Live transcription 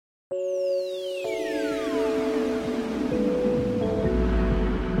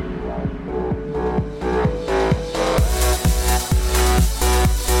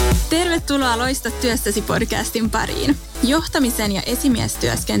Tervetuloa Loista työstäsi podcastin pariin. Johtamisen ja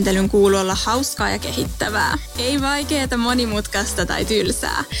esimiestyöskentelyn kuuluu olla hauskaa ja kehittävää. Ei vaikeeta, monimutkaista tai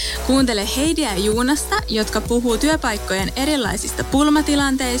tylsää. Kuuntele Heidiä ja Juunasta, jotka puhuu työpaikkojen erilaisista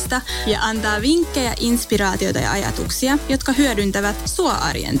pulmatilanteista ja antaa vinkkejä, inspiraatioita ja ajatuksia, jotka hyödyntävät sua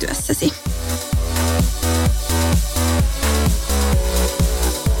arjen työssäsi.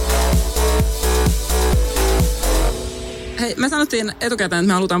 Hei, me sanottiin etukäteen, että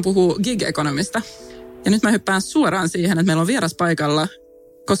me halutaan puhua gig-ekonomista. Ja nyt mä hyppään suoraan siihen, että meillä on vieras paikalla,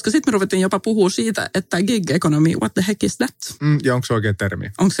 koska sitten me ruvettiin jopa puhua siitä, että gig-economy, what the heck is that? Ja onko se oikea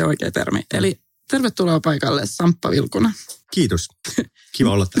termi? Onko se oikea termi? Eli tervetuloa paikalle Samppa Vilkuna. Kiitos.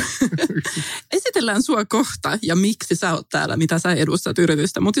 Kiva olla täällä. Esitellään sua kohta ja miksi sä oot täällä, mitä sä edustat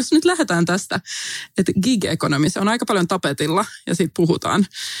yritystä. Mutta jos nyt lähdetään tästä, että gig-economy, se on aika paljon tapetilla ja siitä puhutaan.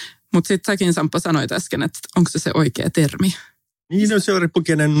 Mutta sitten säkin, Samppa, sanoit äsken, että onko se oikea termi? Niin, no se on riippuu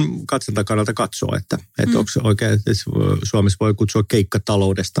kenen katsantan kannalta katsoo, että onko se oikein, että Suomessa voi kutsua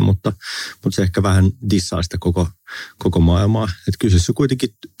keikkataloudesta, mutta se ehkä vähän dissaa sitä koko maailmaa. Että kyseessä on kuitenkin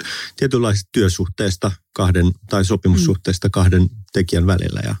tietynlaisista työsuhteista tai sopimussuhteista kahden tekijän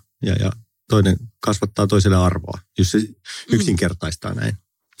välillä ja toinen kasvattaa toiselle arvoa, jos se yksinkertaistaa näin.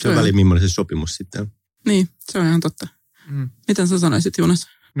 Se on väliin, millainen se sopimus sitten on. Niin, se on ihan totta. Miten sä sanoisit, Jonas?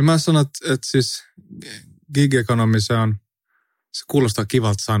 No mä sanon, että siis gig-economy se kuulostaa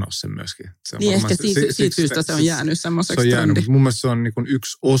kivalta sanoa sen myöskin. Se niin ehkä siitä syystä se on jäänyt semmoiseksi trendi. Mun mielestä se on niin kuin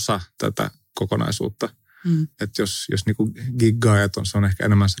yksi osa tätä kokonaisuutta. Että jos niin kuin giggaajat se on ehkä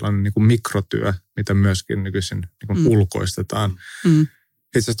enemmän sellainen niin kuin mikrotyö, mitä myöskin nykyisin niin kuin ulkoistetaan.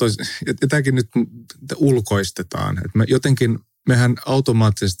 Itse asiassa jotenkin nyt ulkoistetaan. Että mehän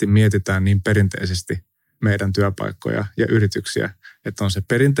automaattisesti mietitään niin perinteisesti meidän työpaikkoja ja yrityksiä, että on se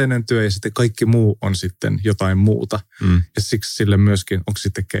perinteinen työ ja sitten kaikki muu on sitten jotain muuta. Ja siksi sille myöskin, onko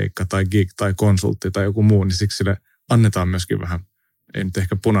sitten keikka tai gig tai konsultti tai joku muu, niin siksi sille annetaan myöskin vähän, ei nyt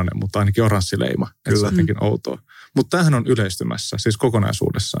ehkä punainen, mutta ainakin oranssi leima. Että se on jotenkin outoa. Mutta tämähän on yleistymässä, siis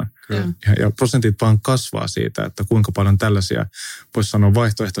kokonaisuudessaan. Ja prosentit vaan kasvaa siitä, että kuinka paljon tällaisia, voisi sanoa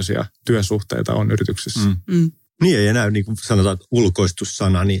vaihtoehtoisia työsuhteita on yrityksissä. Niin ei enää, niin kuin sanotaan,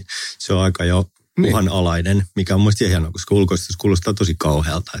 ulkoistussana, niin se on aika jo uhanalainen, mikä on mielestäni hienoa, koska ulkoistus kuulostaa tosi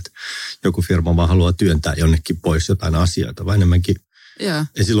kauhealta, että joku firma vaan haluaa työntää jonnekin pois jotain asioita, vaan enemmänkin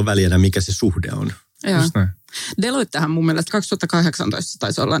ei silloin väliä mikä se suhde on. Deloittehan mun mielestä 2018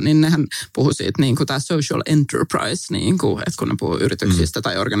 taisi olla, niin nehän puhui siitä niin kuin tämä social enterprise, niin kuin, että kun ne puhuu yrityksistä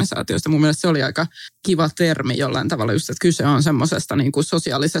tai organisaatioista. Mun mielestä se oli aika kiva termi jollain tavalla just, että kyse on semmoisesta niin kuin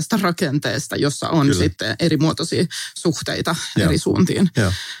sosiaalisesta rakenteesta, jossa on sitten eri muotoisia suhteita eri suuntiin.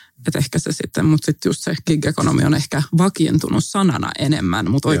 Että ehkä se sitten, mutta sitten just se gig-ekonomi on ehkä vakiintunut sanana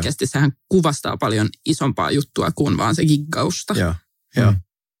enemmän, mutta oikeasti sehän kuvastaa paljon isompaa juttua kuin vaan se giggausta.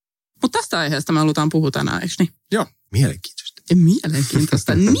 Mutta tästä aiheesta me halutaan puhua tänään, eikö niin? Joo.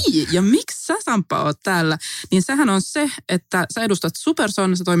 Mielenkiintoista. Niin, ja miksi sä, Samppa, oot täällä? Niin sehän on se, että sä edustat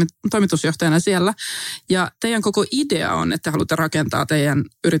Superson, sä toimitusjohtajana siellä, ja teidän koko idea on, että haluatte rakentaa teidän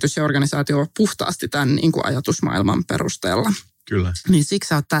yritys ja organisaatio puhtaasti tämän niin kuin ajatusmaailman perusteella. Kyllä. Niin siksi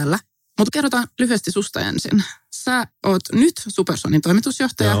sä oot täällä. Mutta kerrotaan lyhyesti susta ensin. Sä oot nyt Supersonin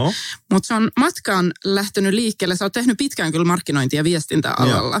toimitusjohtaja, mutta se on matkaan lähtenyt liikkeelle. Sä oot tehnyt pitkään kyllä markkinointia ja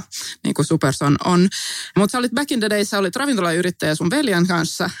viestintäalalla, niin kuin Superson on. Mutta sä olit back in the days, sä olit ravintolayrittäjä sun veljen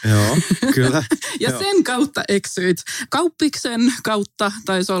kanssa. Joo, kyllä. Ja sen kautta eksyit. Kauppiksen kautta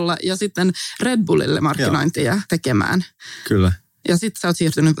taisi olla ja sitten Red Bullille markkinointia tekemään. Kyllä. Ja sitten sä oot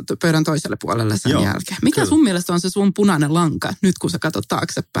siirtynyt pöydän toiselle puolelle sen jälkeen. Mikä sun mielestä on se sun punainen lanka, nyt kun sä katsot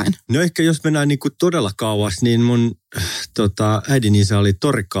taaksepäin? No ehkä jos mennään niin kuin todella kauas, niin mun äidin isä oli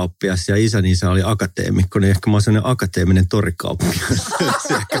torikauppias ja isän isä oli akateemikko. Niin ehkä mä oon sellainen akateeminen torikauppias.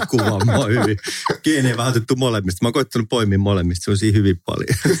 Se ehkä kuvaa mua hyvin. Geenejä vähän otettu molemmista. Mä oon koittanut poimia molemmista, se on siinä hyvin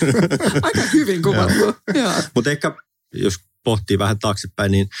paljon. Aika hyvin kuvattu. Mutta ehkä jos pohtii vähän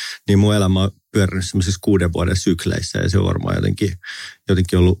taaksepäin, niin mun elämä on pyörinyt semmoisissa 6 vuoden sykleissä ja se on varmaan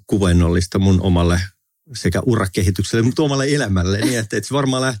jotenkin ollut kuvainnollista mun omalle sekä urakehitykselle, mutta omalle elämälle. Niin, että se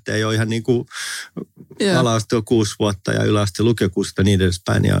varmaan lähtee jo ihan niin kuin ala-aste on 6 vuotta ja yläaste lukiokuusta niin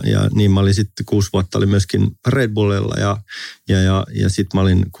edespäin. Ja niin mä olin sitten 6 vuotta oli myöskin Red Bullilla ja sitten mä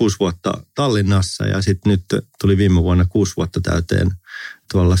olin 6 vuotta Tallinnassa ja sitten nyt tuli viime vuonna 6 vuotta täyteen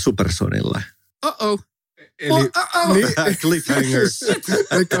tuolla Supersonilla. Cliffhanger.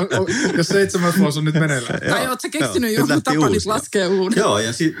 Jos 7. vuosi on nyt meneillään. Tai ootko sä keksinyt joku tapa nyt laskea uuden? Joo,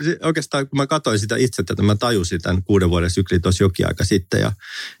 ja oikeastaan kun mä katsoin sitä itse, että mä tajusin tämän 6 vuoden sykli tuossa jokin aika sitten, ja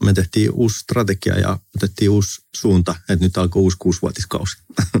me tehtiin uusi strategia ja otettiin uusi suunta, että nyt alkoi uusi 6-vuotiskausi.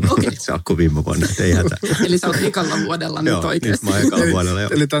 Okay. Se alkoi viime vuonna, että ei hätä. Eli sä oot ekalla vuodella nyt oikeasti. Joo, nyt mä oon ekalla vuodella.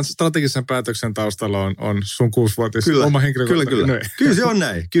 Eli tämän strategisen päätöksen taustalla on sun 6-vuotis oma henkilökohtainen. Kyllä se on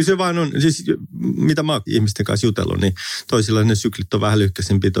näin. Kyllä se vaan on, siis mitä mä oon ihmisten kanssa jutellut, niin toisilla ne syklit on vähän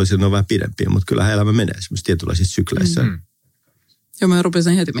lyhkäisempiä, toisilla ne on vähän pidempiä, mutta kyllähän elämä menee semmoisissa tietynlaisissa sykleissä. Joo, mä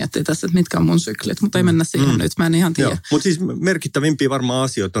rupesin heti miettimään tässä, että mitkä on mun syklit, mutta ei mennä siihen nyt, mä en ihan tiedä. Mutta siis merkittävimpiä varmaan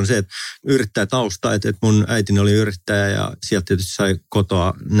asioita on se, että yrittäjätausta, että mun äitini oli yrittäjä ja sieltä tietysti sai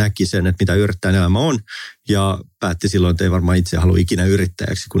kotoa, näki sen, että mitä yrittäjän elämä on. Ja päätti silloin, että ei varmaan itse halua ikinä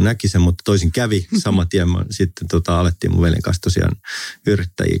yrittäjäksi, kun näki sen, mutta toisin kävi. Saman tien sitten alettiin mun veljen kanssa tosiaan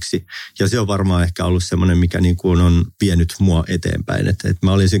yrittäjiksi. Ja se on varmaan ehkä ollut semmoinen, mikä niin kuin on vienyt mua eteenpäin. Että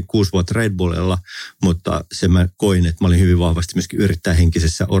mä olin sen 6 vuotta Red Bullilla, mutta sen mä koin, että mä olin hyvin vahvasti myöskin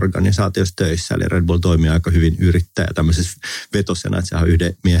yrittäjähenkisessä organisaatiossa töissä. Eli Red Bull toimii aika hyvin yrittäjä tämmöisessä vetosena, että sehän on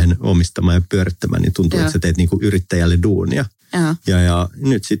yhden miehen omistama ja pyörittämä, niin tuntuu, että sä teet niin kuin yrittäjälle duunia. Ja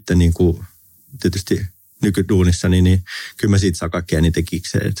nyt sitten niin kuin tietysti nykyduunissa, niin kyllä mä siitä saa kaikkea eniten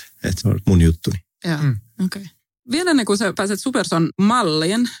kikseen, että se on mun juttuni. Joo, okei. Vielä ennen kuin sä pääset Superson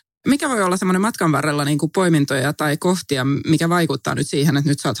malliin, mikä voi olla semmoinen matkan varrella niin kuin poimintoja tai kohtia, mikä vaikuttaa nyt siihen, että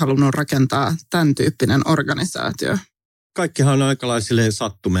nyt sä oot halunnut rakentaa tämän tyyppinen organisaatio? Kaikkihan on aika lailla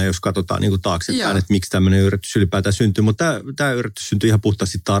sattumia, jos katsotaan niin kuin taaksepäin, että miksi tämmöinen yritys ylipäätään syntyy. Mutta tämä yritys syntyi ihan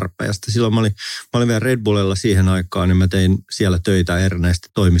puhtaasti tarpeesta. Silloin mä olin vielä Red Bullilla siihen aikaan, niin mä tein siellä töitä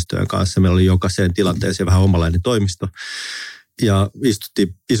erinäisten toimistojen kanssa. Meillä oli jokaiseen tilanteeseen vähän omalainen toimisto. Ja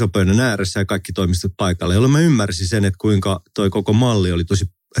istuttiin isopöydän ääressä ja kaikki toimistot paikalla, jolloin mä ymmärsin sen, että kuinka toi koko malli oli tosi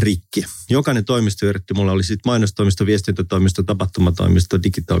rikki. Jokainen toimisto yritti, mulla oli sitten mainostoimisto, viestintätoimisto, tapahtumatoimisto,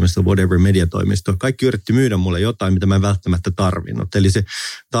 digitoimisto, whatever, mediatoimisto. Kaikki yritti myydä mulle jotain, mitä mä en välttämättä tarvinnut. Eli se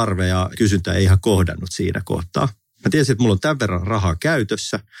tarve ja kysyntä ei ihan kohdannut siinä kohtaa. Mä tiesin, että mulla on tämän verran rahaa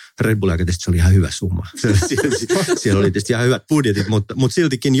käytössä. Red Bull se oli ihan hyvä summa. Siellä oli tietysti ihan hyvät budjetit, mutta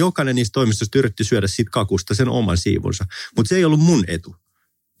siltikin jokainen niistä toimistoista yritti syödä siitä kakusta sen oman siivunsa. Mutta se ei ollut mun etu.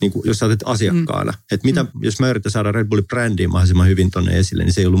 Niin kuin, jos sä olet asiakkaana. Että jos mä yritän saada Red Bullin brändiin mahdollisimman hyvin tonne esille,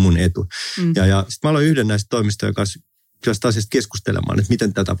 niin se ei ollut mun etu. Ja sitten mä aloin yhden näistä toimistojen kanssa tästä asiasta keskustelemaan, että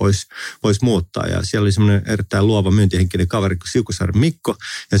miten tätä voisi muuttaa. Ja siellä oli semmoinen erittäin luova myyntihenkinen kaveri kuin Siukosaaren Mikko.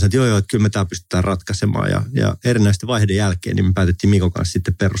 Ja sanoi, että joo, että kyllä me tämä pystytään ratkaisemaan. Ja erinäisten vaiheiden jälkeen niin me päätettiin Mikon kanssa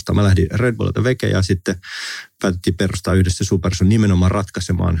sitten perustaa. Mä lähdin Red Bullilta veke ja sitten päätettiin perustaa yhdessä Superson nimenomaan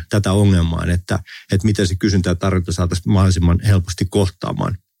ratkaisemaan tätä ongelmaa, että miten se kysyntä ja tarjonta saataisiin mahdollisimman helposti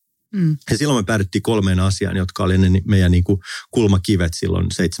kohtaamaan. Ja silloin me päädyttiin 3 asiaan, jotka oli ne meidän niin kuin kulmakivet silloin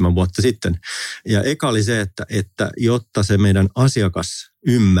 7 vuotta sitten. Ja eka oli se, että jotta se meidän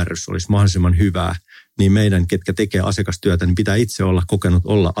asiakasymmärrys olisi mahdollisimman hyvää, niin meidän, ketkä tekee asiakastyötä, niin pitää itse olla kokenut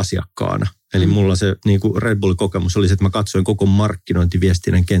olla asiakkaana. Eli mulla se niin kuin Red Bull-kokemus oli se, että mä katsoin koko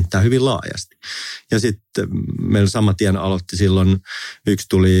markkinointiviestinnän kenttää hyvin laajasti. Ja sitten meillä saman tien aloitti silloin, yksi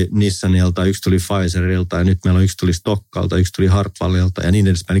tuli Nissanilta, yksi tuli Pfizerilta ja nyt meillä on yksi tuli Stockalta, yksi tuli Hartwallilta ja niin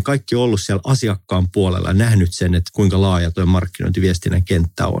edespäin. Niin kaikki on ollut siellä asiakkaan puolella ja nähnyt sen, että kuinka laaja tuo markkinointiviestinnän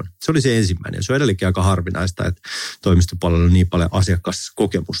kenttä on. Se oli se ensimmäinen. Se on edelleenkin aika harvinaista, että toimistopuolella on niin paljon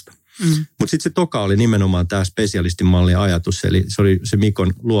asiakaskokemusta. Mutta sitten se toka oli nimenomaan tämä spesialistimallin ajatus, eli se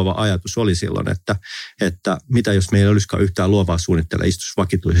Mikon luova ajatus oli silloin, että mitä jos meillä olisikaan yhtään luovaa suunnittelua istus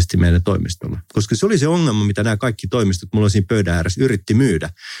vakituisesti meidän toimistolla. Koska se oli se ongelma, mitä nämä kaikki toimistot, mulla on siinä pöydän ääressä, yritti myydä.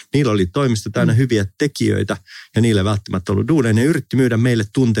 Niillä oli toimistot aina hyviä tekijöitä ja niille välttämättä ollut duuneja. Ne yritti myydä meille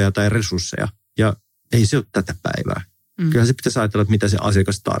tunteja tai resursseja ja ei se ole tätä päivää. Kyllä se pitäisi ajatella, että mitä se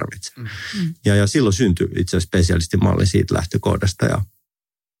asiakas tarvitsee. Ja silloin syntyi itse asiassa spesialistimalli siitä lähtökohdasta ja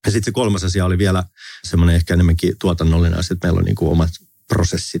sitten se 3. asia oli vielä semmoinen ehkä enemmänkin tuotannollinen asia, että meillä on niin kuin omat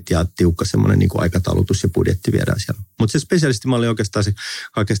prosessit ja tiukka semmoinen niin kuin aikataulutus ja budjetti viedään siellä. Mutta se spesialistimalli on oikeastaan se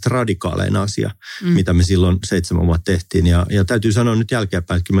kaikesta radikaalein asia, mitä me silloin 7 vuotta tehtiin. Ja täytyy sanoa nyt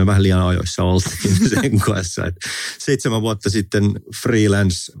jälkeenpäin, että kyllä me vähän liian ajoissa oltiin sen kanssa. Et 7 vuotta sitten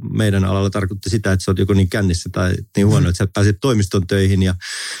freelance meidän alalla tarkoitti sitä, että sä oot joko niin kännissä tai niin huono, että sä pääset toimiston töihin.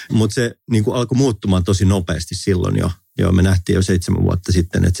 Mutta se niin kuin alkoi muuttumaan tosi nopeasti silloin jo. Joo, me nähtiin jo 7 vuotta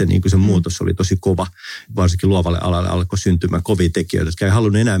sitten, että se muutos oli tosi kova. Varsinkin luovalle alalle alkoi syntymään kovia tekijöitä, jotka ei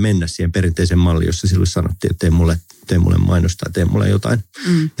halunnut enää mennä siihen perinteiseen malliin, jossa silloin sanottiin, että tee mulle mainosta ja tee mulle jotain.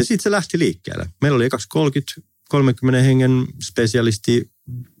 Ja sitten se lähti liikkeelle. Meillä oli 30 hengen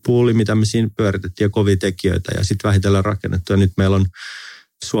spesialistipuuli, mitä me siinä pyöritettiin ja kovia tekijöitä ja sitten vähitellen rakennettu. Ja nyt meillä on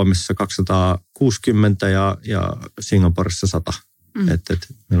Suomessa 260 ja Singaporessa 100 Että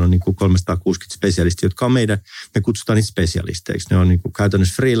meillä on niin kuin 360 spesialistia, jotka on me kutsutaan niitä spesialisteiksi. Ne on niin kuin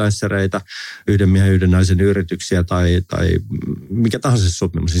käytännössä freelancereita, yhden miehen, yhden naisen yrityksiä tai mikä tahansa se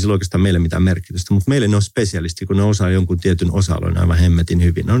sopimus. Ei sillä oikeastaan meille mitään merkitystä, mutta meille ne on spesialisti, kun ne osaa jonkun tietyn osa-alueen aivan hemmetin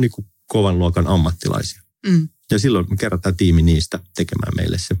hyvin. Ne on niin kuin kovan luokan ammattilaisia. Ja silloin me kerätään tiimi niistä tekemään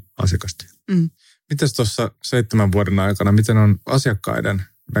meille se asiakastyö. Mites tuossa 7 vuoden aikana, miten on asiakkaiden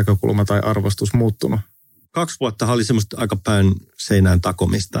näkökulma tai arvostus muuttunut? 2 vuotta oli semmoista aika päin seinään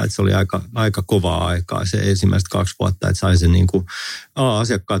takomista, että se oli aika kovaa aikaa se ensimmäiset 2 vuotta, että sai sen niin kuin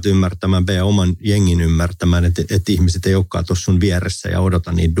asiakkaat ymmärtämään, B oman jengin ymmärtämään, että ihmiset ei olekaan tuossa sun vieressä ja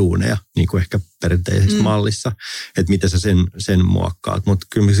odota niitä duuneja, niin kuin ehkä perinteisessä mallissa, että miten sä sen muokkaat. Mutta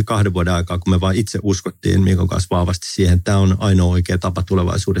kyllä se 2 vuoden aikaa, kun me vaan itse uskottiin Mikon kanssa vahvasti siihen, että tämä on ainoa oikea tapa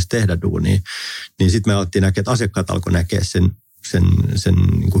tulevaisuudessa tehdä duunia, niin sitten me alettiin näkeä, että asiakkaat alkoi näkeä sen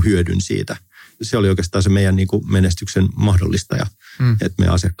niin kuin hyödyn siitä. Se oli oikeastaan se meidän niin kuin menestyksen mahdollistaja, että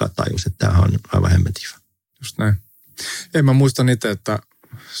meidän asiakkaat tajusivat, että tämähän on aivan hemmetin hyvä. Just näin. Mä muistan itse, että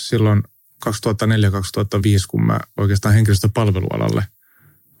silloin 2004-2005, kun mä oikeastaan henkilöstöpalvelualalle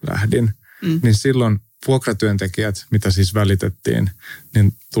lähdin, niin silloin vuokratyöntekijät, mitä siis välitettiin,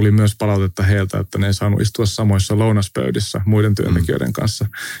 niin tuli myös palautetta heiltä, että ne ei saanut istua samoissa lounaspöydissä muiden työntekijöiden kanssa.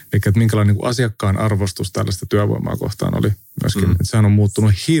 Eli että minkälainen niin asiakkaan arvostus tällaista työvoimaa kohtaan oli myöskin, että sehän on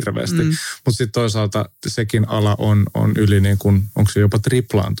muuttunut hirveästi. Mutta sitten toisaalta sekin ala on yli niin kuin, onko se jopa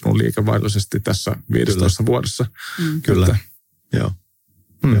triplaantunut liikevaihdollisesti tässä 15 vuodessa. Kyllä, joo.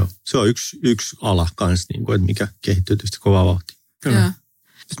 Se on yksi ala kanssa, niin kuin, että mikä kehittyy tietysti kovaa vauhtia. Kyllä.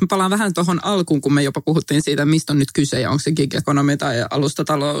 Jos me palaan vähän tuohon alkuun, kun me jopa puhuttiin siitä, mistä on nyt kyse, ja onko se gig-ekonomi tai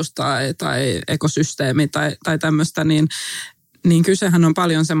alustatalous tai ekosysteemi tai tämmöistä, niin kysehän on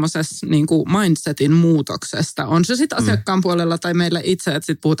paljon semmoisessa niin kuin mindsetin muutoksesta. On se sitten asiakkaan puolella tai meillä itse, että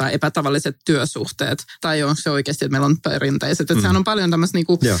sitten puhutaan epätavalliset työsuhteet, tai on se oikeasti, että meillä on perinteiset. Että sehän on paljon tämmöistä niin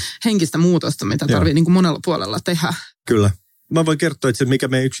kuin henkistä muutosta, mitä tarvitsee niin kuin monella puolella tehdä. Kyllä. Mä voin kertoa, että mikä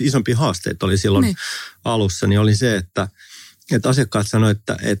meidän yksi isompi haasteet oli silloin alussa, niin oli se, että asiakkaat sanoivat,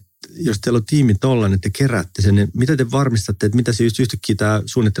 että jos teillä on tiimi tollainen, että te keräätte sen, niin mitä te varmistatte, että mitä se just yhtäkkiä tämä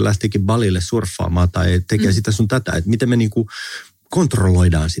suunnittelija lähteekin Balille surffaamaan tai tekee sitä sun tätä, että miten me niinku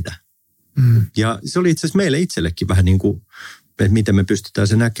kontrolloidaan sitä. Ja se oli itse asiassa meille itsellekin vähän niin kuin, että miten me pystytään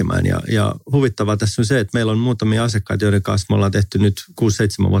se näkemään. Ja huvittavaa tässä on se, että meillä on muutamia asiakkaita, joiden kanssa me ollaan tehty nyt 6-7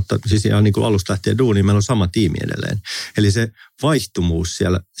 vuotta, siis ihan niin kuin alusta lähtien duuniin, meillä on sama tiimi edelleen. Eli se vaihtumuus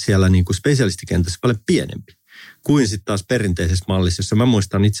siellä niin kuin spesialistikentässä on paljon pienempi kuin sitten taas perinteisessä mallissa, jossa mä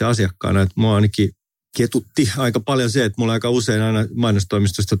muistan itse asiakkaana, että mua ainakin ketutti aika paljon se, että mulla aika usein aina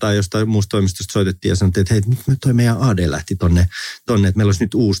mainostoimistosta tai jostain muusta toimistosta soitettiin ja sanottiin, että hei, nyt toi meidän AD lähti tonne, että meillä olisi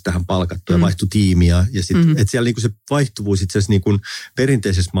nyt uusi tähän palkattu ja vaihtui tiimi. Ja sitten, että siellä niinku se vaihtuvuus itse asiassa niinku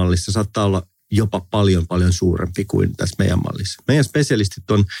perinteisessä mallissa saattaa olla jopa paljon suurempi kuin tässä meidän mallissa. Meidän spesialistit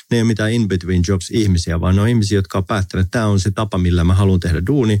ne ei ole mitään in-between jobs ihmisiä, vaan ne on ihmisiä, jotka on päättäneet, että tämä on se tapa, millä mä haluan tehdä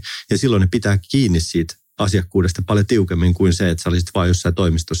duuni ja silloin ne pitää kiinni siitä asiakkuudesta paljon tiukemmin kuin se, että sä olisit vaan jossain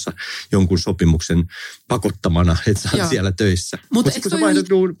toimistossa jonkun sopimuksen pakottamana, että sä olet siellä töissä. Mutta kun sä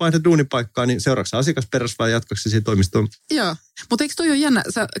vaihdat duunipaikkaa, niin seuraavaksi asiakasperässä vai jatkaksi siihen toimistoon? Joo, mutta eikö toi ole jännä?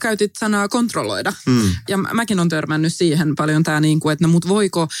 Sä käytit sanaa kontrolloida. Ja mäkin on törmännyt siihen paljon tämä, että no mut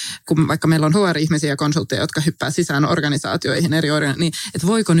voiko, kun vaikka meillä on HR-ihmisiä ja konsultteja, jotka hyppää sisään organisaatioihin niin että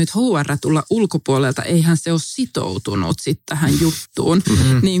voiko nyt HR tulla ulkopuolelta? Eihän se ole sitoutunut sitten tähän juttuun.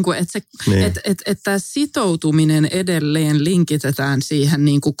 Että sitoutuminen edelleen linkitetään siihen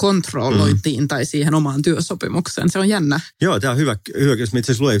niin kuin kontrollointiin tai siihen omaan työsopimukseen. Se on jännä. Joo, tämä on hyvä. Mä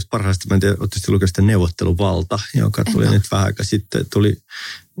itse asiassa luen just parhaasti, mä en tiedä, ootteko lukenut sitä Neuvotteluvalta, joka tuli nyt vähän aika sitten,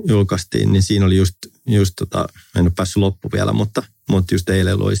 julkaistiin, niin siinä oli just en ole päässyt loppu vielä, mutta just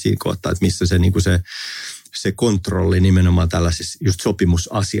eilen loi siinä kohtaa, että missä se niin kuin se kontrolli nimenomaan tällaisessa just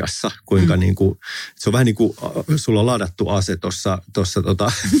sopimusasiassa, kuinka niin kuin, se on vähän niin kuin sulla on ladattu ase tuossa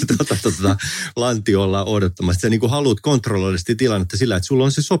lantiolla odottamassa. Sä niin kuin haluat kontrolloida sitä tilannetta sillä, että sulla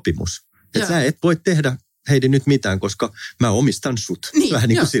on se sopimus. Että sä et voi tehdä Heidi nyt mitään, koska mä omistan sut. Vähän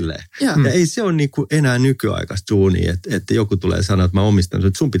niin kuin silleen. Ja ei se ole niin kuin enää nykyaikaista duunia, että joku tulee sanoa, että mä omistan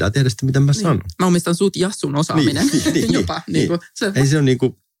sut. Sun pitää tehdä sitä, mitä mä sanon. Mä omistan sut ja sun osaaminen. Jopa. Niin kuin, ei se on niin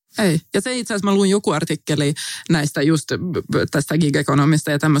kuin... Ei. Ja se itse asiassa mä luin joku artikkeli näistä just tästä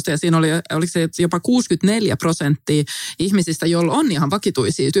gig-ekonomista ja tämmöistä. Ja siinä oliko se jopa 64% ihmisistä, joilla on ihan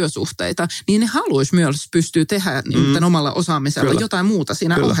vakituisia työsuhteita, niin ne haluaisi myös pystyä tehdä niin omalla osaamisella jotain muuta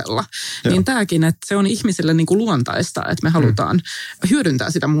siinä ohella. Niin tämäkin, että se on ihmisille niin kuin luontaista, että me halutaan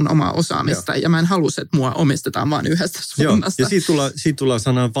hyödyntää sitä mun omaa osaamista. Ja mä en halua, että mua omistetaan vaan yhdestä suunnasta. Ja siitä tulee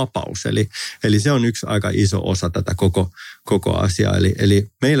sanan vapaus. Eli se on yksi aika iso osa tätä koko asiaa.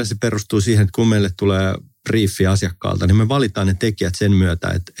 Eli meillä se perustuu siihen, että kun meille tulee briefi asiakkaalta, niin me valitaan ne tekijät sen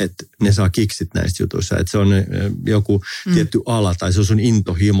myötä, että ne saa kiksit näistä jutuissa. Että se on joku tietty ala tai se on sun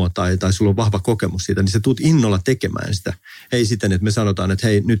intohimo tai sulla on vahva kokemus siitä, niin sä tuut innolla tekemään sitä. Ei siten, että me sanotaan, että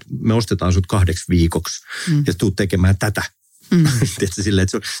hei, nyt me ostetaan sut 2 viikoksi ja tuut tekemään tätä. Tiedätkö, silleen,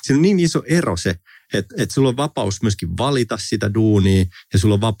 että siinä on niin iso ero se, että sulla on vapaus myöskin valita sitä duunia ja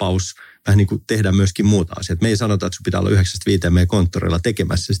sulla on vapaus vähän niin kuin tehdä myöskin muuta asiat. Me ei sanota, että sun pitää olla 9-5 meidän konttorilla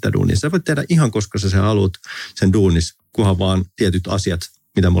tekemässä sitä duunia. Sä voit tehdä ihan koska sä sen haluat sen duunis, kunhan vaan tietyt asiat,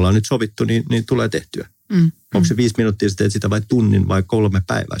 mitä me ollaan nyt sovittu, niin tulee tehtyä. Onko se 5 minuuttia, sä teet sitä vai tunnin vai 3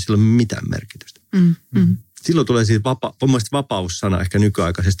 päivää? Sillä ei ole mitään merkitystä. Silloin tulee siis vapaussana ehkä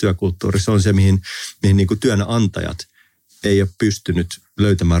nykyaikaisessa työkulttuurissa on se, mihin niin kuin työnantajat ei ole pystynyt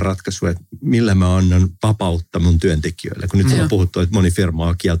löytämään ratkaisua, että millä mä annan vapautta mun työntekijöille. Kun nyt on puhuttu, että moni firma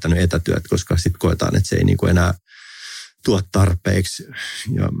on kieltänyt etätyöt, koska sitten koetaan, että se ei niin kuin enää tuo tarpeeksi.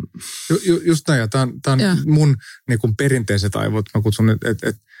 Ja just näin, ja tämä on mun niin kuin perinteiset aivot. Mä kutsun,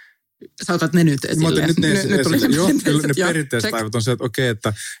 että sä otat ne nyt esille. Nyt tuli ne perinteiset aivot on se, että okei,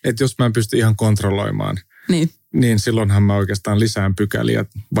 että jos mä en pysty ihan kontrolloimaan, niin silloinhan mä oikeastaan lisään pykäliä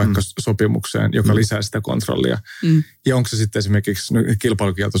vaikka sopimukseen, joka lisää sitä kontrollia. Ja onko se sitten esimerkiksi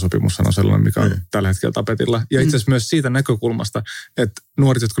kilpailukieltosopimushan on sellainen, mikä on tällä hetkellä tapetilla. Ja itse asiassa myös siitä näkökulmasta, että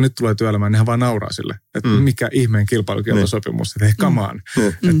nuoret, jotka nyt tulee työelämään, nehän vaan nauraa sille. Että mikä ihmeen kilpailukieltosopimus, että hei, come on.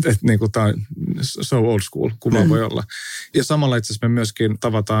 Että niinku tämä on so old school, kuin vaan voi olla. Ja samalla itse asiassa me myöskin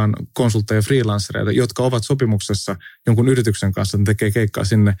tavataan konsultteja freelancereita, jotka ovat sopimuksessa jonkun yrityksen kanssa, että tekee keikkaa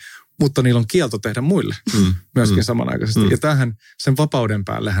sinne, mutta niillä on kielto tehdä muille myöskin samanaikaisesti. Ja tämähän sen vapauden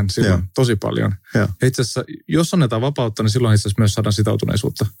päällehän silloin tosi paljon. Ja itse asiassa, jos annetaan vapautta, niin silloin itse asiassa myös saadaan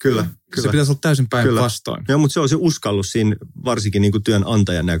sitoutuneisuutta. Kyllä. Se pitäisi olla täysin päinvastoin. Joo, mutta se on se uskallus siinä, varsinkin niin kuin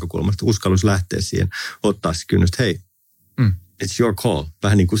työnantajan näkökulmasta, uskallus lähteä siihen, ottaa se kynnys, hei, it's your call,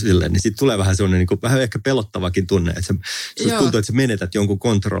 vähän niin kuin silleen, niin sitten tulee vähän sellainen niin kuin, vähän ehkä pelottavakin tunne, että se tuntuu, että sä menetät jonkun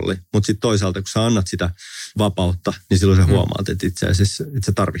kontrolli, mutta sitten toisaalta, kun sä annat sitä vapautta, niin silloin sä huomaat, että itse asiassa, että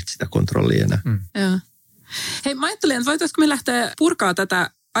sä tarvitset sitä kontrollia enää. Joo. Hei, mä ajattelin, että voitaisiinko me lähteä purkaa tätä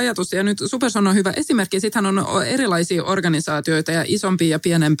ajatusta, ja nyt Superson on hyvä esimerkki, sittenhän on erilaisia organisaatioita ja isompia ja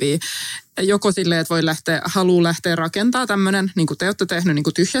pienempiä, joko silleen, että haluaa lähteä rakentamaan tämmöinen, niin kuin te olette tehnyt, niin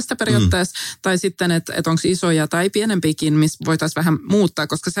kuin tyhjästä periaatteessa, tai sitten, että onko isoja tai pienempiäkin, missä voitaisiin vähän muuttaa,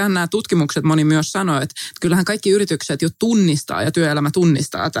 koska sehän nämä tutkimukset moni myös sanoo, että kyllähän kaikki yritykset jo tunnistaa ja työelämä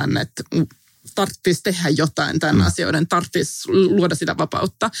tunnistaa tänne, että tarvitsisi tehdä jotain tämän asioiden, tarvitsisi luoda sitä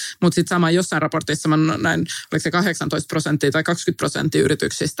vapautta. Mutta sitten sama jossain raportissa, mä näin, oliko se 18% tai 20%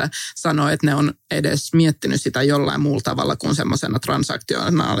 yrityksistä sanoi, että ne on edes miettinyt sitä jollain muulla tavalla kuin semmoisena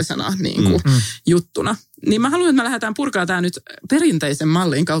transaktionaalisena niin kuin juttuna. Niin mä haluan, että me lähdetään purkaa tämä nyt perinteisen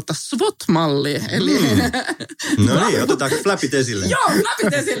mallin kautta SWOT-malli. Eli no niin, otetaan flapit esille. Joo,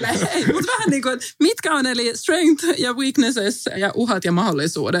 flapit esille. Mutta vähän niin kuin, mitkä on eli strength ja weaknesses ja uhat ja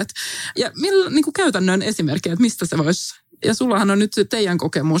mahdollisuudet. Ja millä niin kuin käytännön esimerkkejä, että mistä se voisi. Ja sullahan on nyt teidän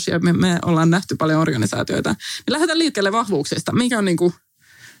kokemus ja me ollaan nähty paljon organisaatioita. Me lähdetään liikkeelle vahvuuksista. Mikä on niin kuin...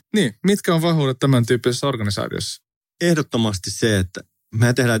 Niin, mitkä on vahvuudet tämän tyyppisessä organisaatiossa? Ehdottomasti se, että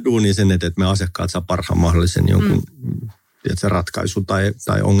me tehdään duunia sen eteen, että me asiakkaat saa parhaan mahdollisen jonkun ratkaisun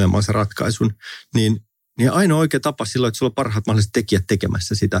tai ongelmansa ratkaisun. Niin ainoa oikea tapa silloin, että sulla on parhaat mahdolliset tekijät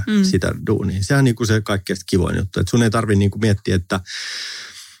tekemässä sitä duunia. Sehän on niin kuin se kaikkein kivoin juttu. Että sun ei tarvitse niin kuin miettiä, että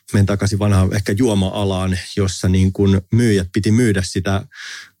menen takaisin vanhaan ehkä juoma-alaan, jossa niin kuin myyjät piti myydä sitä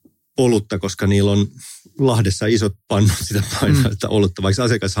olutta, koska niillä on Lahdessa isot pannut sitä painoista olutta, vaikka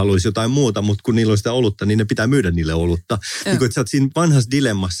asiakas haluaisi jotain muuta, mutta kun niillä on sitä olutta, niin ne pitää myydä niille olutta. Niin kun, että sä oot siinä vanhassa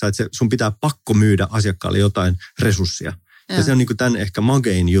dilemmassa, että sun pitää pakko myydä asiakkaalle jotain resurssia. Ja se on niin kuin tämän ehkä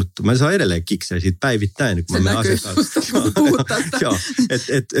magein juttu. Mä saan edelleen kiksejä siitä päivittäin, kun mä menen asiakkaalle. Joo,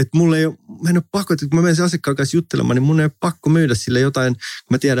 että mulla ei ole, mä en ole pakko, että kun mä menen sen asiakkaan kanssa juttelemaan, niin mun ei ole pakko myydä sille jotain,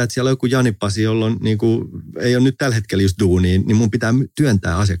 kun mä tiedän, että siellä on joku Jani-Pasi, jolla on niin kuin, ei ole nyt tällä hetkellä just duunia, niin mun pitää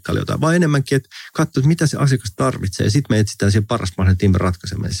työntää asiakkaalle jotain. Vaan enemmänkin, että katsoa, mitä se asiakas tarvitsee, ja sitten me etsitään siihen paras mahdollinen tiimin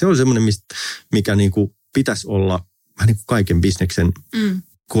ratkaisemaan. Se on semmoinen, mikä niin kuin pitäisi olla vähän niin kuin kaiken bisneksen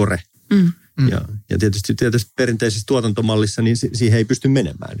kore. Ja tietysti perinteisessä tuotantomallissa, niin siihen ei pysty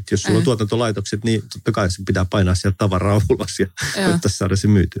menemään. Et jos sulla on tuotantolaitokset, niin totta kai se pitää painaa sieltä tavaraa ulos ja koittaa saada se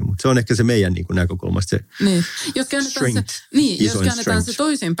myytyä. Mutta se on ehkä se meidän niin kuin näkökulmasta se jos käännetään se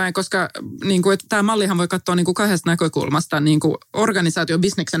toisinpäin, koska niin kuin, tämä mallihan voi katsoa niin kuin kahdesta näkökulmasta, niin kuin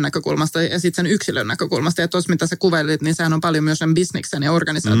organisaatio-bisneksen näkökulmasta ja sitten sen yksilön näkökulmasta. Ja tuossa, mitä sä kuvailit, niin sehän on paljon myös sen bisneksen ja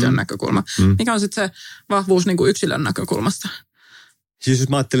organisaation näkökulma. Mikä on sitten se vahvuus niin kuin yksilön näkökulmasta? Siis jos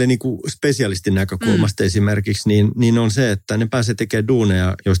mä ajattelen niin kuin spesialistin näkökulmasta esimerkiksi, niin on se, että ne pääsee tekemään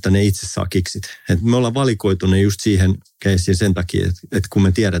duuneja, joista ne itse saa kiksit. Et me ollaan valikoituneet just siihen keissin sen takia, että kun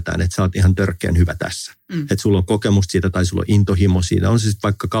me tiedetään, että sä oot ihan törkeän hyvä tässä. Että sulla on kokemusta siitä tai sulla on intohimo siitä. On se sitten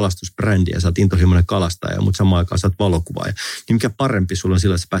vaikka kalastusbrändi ja sä oot intohimoinen kalastaja, mutta samaan aikaan sä oot valokuvaaja. Niin mikä parempi sulla on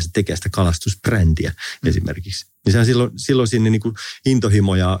silloin, että sä pääset tekemään sitä kalastusbrändiä esimerkiksi. Niin sehän silloin sinne niin kuin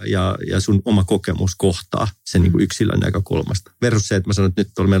intohimo ja sun oma kokemus kohtaa sen niin kuin yksilön näkökulmasta. Versus se, että mä sanon, että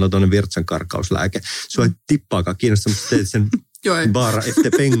nyt meillä on tuonne virtsankarkauslääke. Sua ei tippaakaan kiinnostaa, mutta teet sen baara ette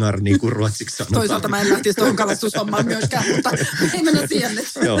pengar, niin kuin ruotsiksi sanotaan. Toisaalta mä en lähtisi tuohon kalastushommaan myöskään, mutta ei mennä siihen nyt.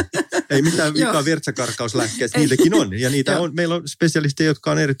 Joo. Ei mitään vikaa virtsankarkauslääkkeessä, niitäkin on. Ja niitä on, meillä on spesialisteja,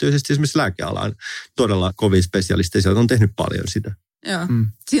 jotka on erityisesti esimerkiksi lääkealaan todella kovia spesialisteja, jotka on tehnyt paljon sitä. Joo.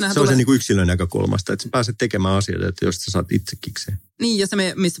 Se on se niin kuin yksilön näkökulmasta, että sä pääset tekemään asioita, että jos sä saat itse kikseen. Niin, ja se,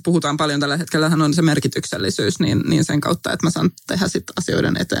 mistä puhutaan paljon tällä hetkellä, on se merkityksellisyys, niin sen kautta, että mä saan tehdä sit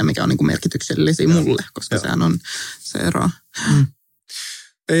asioiden eteen, mikä on niin kuin merkityksellisiä mulle, koska sehän on se ero.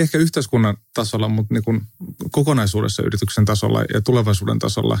 Ei ehkä yhteiskunnan tasolla, mutta niin kuin kokonaisuudessa yrityksen tasolla ja tulevaisuuden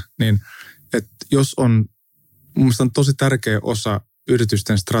tasolla, niin että jos on, mun mielestä on tosi tärkeä osa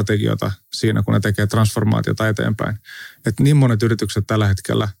yritysten strategiota siinä, kun ne tekee transformaatiota eteenpäin. Että niin monet yritykset tällä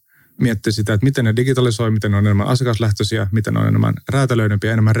hetkellä miettii sitä, että miten ne digitalisoi, miten ne on enemmän asiakaslähtöisiä, miten ne on enemmän räätälöidympiä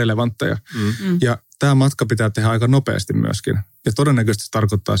ja enemmän relevantteja. Ja tämä matka pitää tehdä aika nopeasti myöskin. Ja todennäköisesti se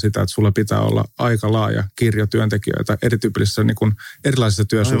tarkoittaa sitä, että sulla pitää olla aika laaja kirjo työntekijöitä erityyppisissä niin kuin erilaisissa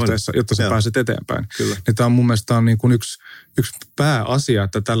työsuhteissa, jotta sä pääset eteenpäin. Ja tämä on mun mielestä niin kuin yksi pääasia,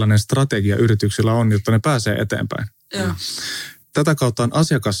 että tällainen strategia yrityksillä on, jotta ne pääsee eteenpäin. Tätä kautta on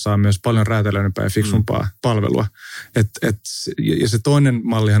asiakas saa myös paljon räätälöidympää ja fiksumpaa palvelua. Ja se toinen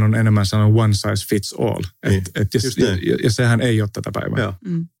mallihan on enemmän sanon one size fits all. Ja sehän ei ole tätä päivää.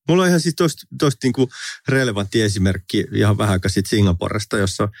 Mulla on ihan siis tosta niin kuin relevantti esimerkki ihan vähän aikaa sitten Singaporesta,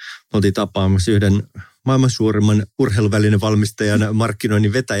 jossa oltiin tapaamassa yhden maailman suurimman urheiluvälinen valmistajan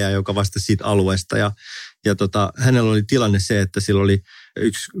markkinoinnin vetäjä, joka vastasi siitä alueesta. Ja hänellä oli tilanne se, että sillä oli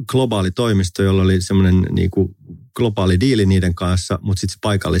yksi globaali toimisto, jolla oli semmoinen niin kuin globaali diili niiden kanssa, mutta sitten se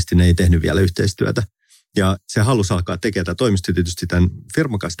paikallisesti ne ei tehnyt vielä yhteistyötä. Ja se halusi alkaa tekemään tämä toimisto tietysti tämän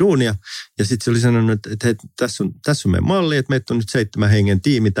firman kanssa duunia. Ja sitten se oli sanonut, että hei, tässä on meidän malli, että meitä on nyt 7 hengen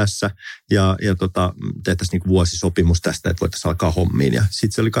tiimi tässä. Ja tehtäisiin niin kuin vuosisopimus tästä, että voitaisiin alkaa hommiin. Ja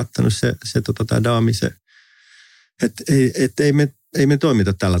sitten se oli kattanut tämä daami, että ei me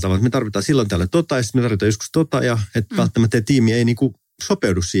toimita tällä tavalla. Me tarvitaan silloin tällä ja sitten me tarvitaan joskus ja että välttämättä tiimi ei niinku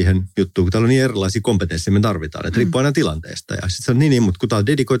sopeudu siihen juttuun, kun täällä on niin erilaisia kompetensseja me tarvitaan. Että riippuu aina tilanteesta. Ja sitten se on niin, mutta kun tämä on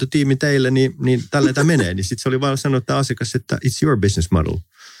dedikoitu tiimi teille, niin tälleen tämä menee. Niin sitten se oli vaan sanonut tämä asiakas, että it's your business model.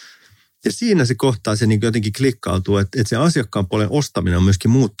 Ja siinä se kohtaa se niin jotenkin klikkautuu, että se asiakkaan puolen ostaminen on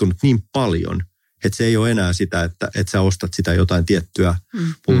myöskin muuttunut niin paljon, että se ei ole enää sitä, että sä ostat sitä jotain tiettyä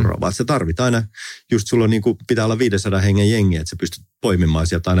puuroa, vaan se tarvitaan aina, just sulla on niin kuin, pitää olla 500 hengen jengi, että sä pystyt poimimaan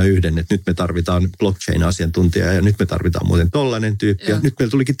sieltä aina yhden, että nyt me tarvitaan blockchain-asiantuntijaa ja nyt me tarvitaan muuten tollainen tyyppi ja nyt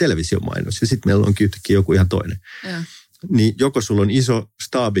meillä tulikin televisiomainos ja sitten meillä onkin yhtäkkiä joku ihan toinen. Niin joko sulla on iso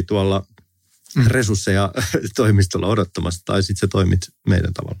staabi tuolla resursseja toimistolla odottamassa tai sitten sä toimit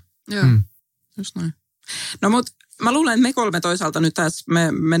meidän tavalla. Joo, just näin. No mutta mä luulen, että me 3 toisaalta nyt tässä,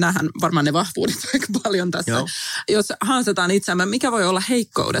 me nähdään varmaan ne vahvuudet aika paljon tässä. Joo. Jos haastetaan itseämme, mikä voi olla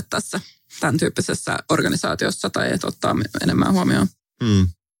heikkoudet tässä tämän tyyppisessä organisaatiossa tai että ottaa enemmän huomioon?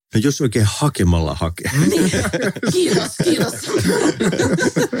 No jos oikein hakemalla hakee. Niin. Kiitos.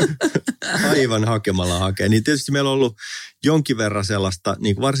 Aivan hakemalla hakee. Niin tietysti meillä on ollut jonkin verran sellaista,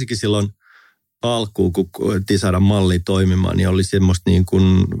 niin varsinkin silloin alkuun, kun koettiin saada malli toimimaan, niin oli semmoista niin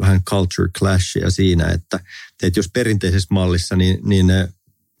kuin vähän culture clashia siinä, että jos perinteisessä mallissa, niin ne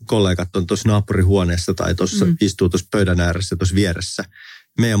kollegat on tuossa naapurihuoneessa tai tuossa istuu tuossa pöydän ääressä tuossa vieressä.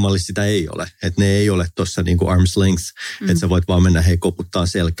 Meidän mallissa sitä ei ole. Että ne ei ole tuossa niin kuin arm's length, että sä voit vaan mennä koputtaa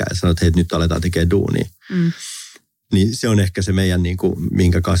selkää ja sanoa, että hei, nyt aletaan tekemään duunia. Niin se on ehkä se meidän, niin kuin,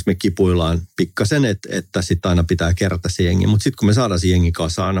 minkä kanssa me kipuillaan pikkasen, että sitten aina pitää kerätä se jengi. Mutta sitten kun me saadaan se jengi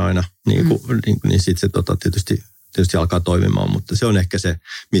kasaan aina, niin sitten se tietysti alkaa toimimaan. Mutta se on ehkä se,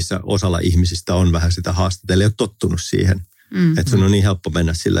 missä osalla ihmisistä on vähän sitä haastetta. Eli ei ole tottunut siihen. Että se on niin helppo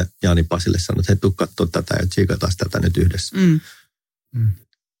mennä sille Jaani Pasille sanoa, että hei, tuu katsoa tätä ja tsiikataan tätä nyt yhdessä.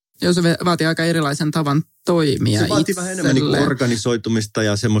 Joo, se vaatii aika erilaisen tavan toimia. Se vaatii vähän enemmän niin kuin organisoitumista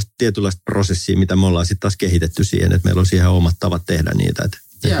ja semmoista tietynlaista prosessia, mitä me ollaan sitten taas kehitetty siihen, että meillä on siihen omat tavat tehdä niitä, että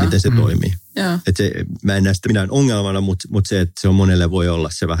miten se toimii. Että mä en näe sitä minään ongelmana, mutta se, että se on monelle voi olla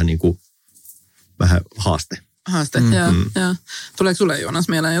se vähän niin kuin vähän haaste. Joo. Tuleeko sulle, Joonas,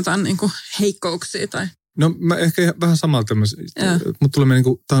 mieleen jotain niin kuin heikkouksia? Tai? No mä ehkä vähän samalta, mutta tulee niin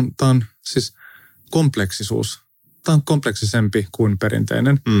kuin, tämä on siis kompleksisuus. Tämä on kompleksisempi kuin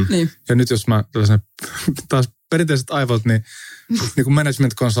perinteinen. Niin. Ja nyt jos mä taas perinteiset aivot, niin kuin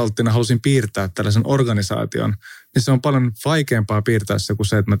management consulttina halusin piirtää tällaisen organisaation, niin se on paljon vaikeampaa piirtää se kuin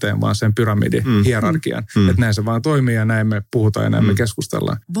se, että mä teen vaan sen pyramidihierarkian. Että näin se vaan toimii ja näin me puhutaan ja näin me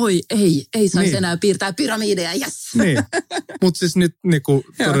keskustellaan. Voi ei saisi enää piirtää pyramideja, yes. Niin, mutta siis nyt niin kuin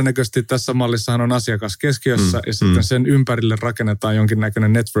todennäköisesti tässä mallissahan on asiakas keskiössä ja sitten sen ympärille rakennetaan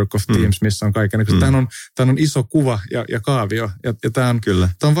jonkinnäköinen network of teams, missä on kaiken. Tämä on iso kuva ja kaavio ja tämä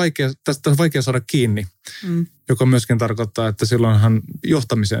on vaikea saada kiinni. Joka myöskin tarkoittaa, että silloinhan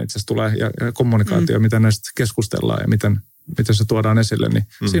johtamiseen itse asiassa tulee ja kommunikaatio, miten näistä keskustellaan ja miten se tuodaan esille, niin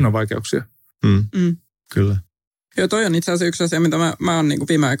siinä on vaikeuksia. Kyllä. Joo, toi on itse asiassa yksi asia, mitä mä oon niin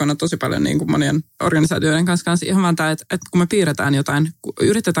viime aikoina tosi paljon niin monien organisaatioiden kanssa ihan vaan tämä, että kun me piirretään jotain,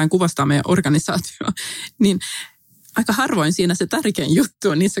 yritetään kuvastaa meidän organisaatioa, niin aika harvoin siinä se tärkein juttu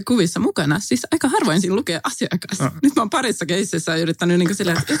on niissä kuvissa mukana. Siis aika harvoin siinä lukee asiakas. Nyt mä oon parissa keisseissä yrittänyt niin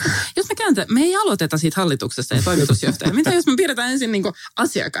silleen, että jos me ei aloiteta siitä hallituksessa ja toimitusjohtaja. Mitä jos me piirretään ensin niin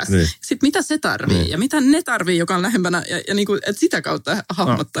asiakas? Niin. Sitten mitä se tarvii ja mitä ne tarvii, joka on lähempänä ja niin kuin, että sitä kautta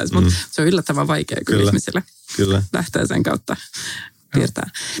hahmottaisi. Mutta se on yllättävän vaikea kyllä ihmisille lähteä sen kautta piirtää.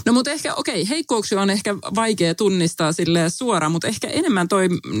 No mutta ehkä, heikkouksia on ehkä vaikea tunnistaa silleen suoraan, mutta ehkä enemmän toi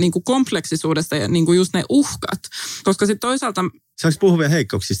niinku kompleksisuudesta ja niinku just ne uhkat. Koska sitten toisaalta... Saanko puhua vielä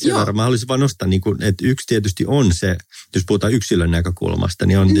heikkouksista? Mä haluaisin vaan nostaa, että yksi tietysti on se, jos puhutaan yksilön näkökulmasta,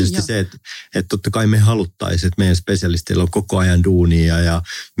 niin on tietysti se, että totta kai me haluttaisiin, että meidän spesialisteilla on koko ajan duunia ja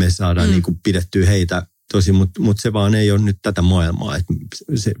me saadaan niinku pidettyä heitä tosi, mutta se vaan ei ole nyt tätä maailmaa, että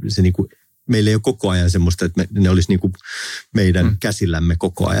se niinku... Meillä ei ole koko ajan semmoista, että ne olisi niin kuin meidän käsillämme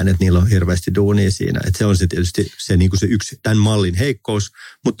koko ajan, että niillä on hirveästi duunia siinä. Että se on se tietysti se, niin kuin se yksi tämän mallin heikkous,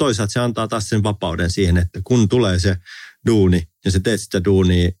 mutta toisaalta se antaa taas sen vapauden siihen, että kun tulee se duuni ja sä teet sitä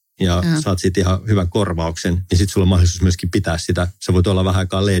duunia ja saat siitä ihan hyvän korvauksen, niin sitten sulla on mahdollisuus myöskin pitää sitä. Sä voit olla vähän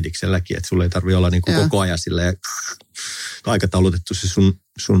aikaa leedikselläkin, että sulla ei tarvitse olla niin kuin koko ajan silleen aikataulutettu se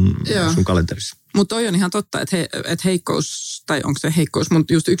sun kalenterissa. Mutta toi on ihan totta, että heikkous, tai onko se heikkous,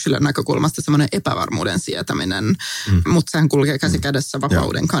 mutta just yksilön näkökulmasta semmoinen epävarmuuden sietäminen, mutta sehän kulkee käsi kädessä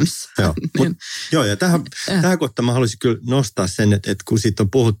vapauden kanssa. Joo, niin. Ja tähän kohtaan mä haluaisin kyllä nostaa sen, että kun siitä on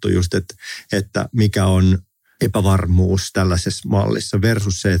puhuttu just, että mikä on epävarmuus tällaisessa mallissa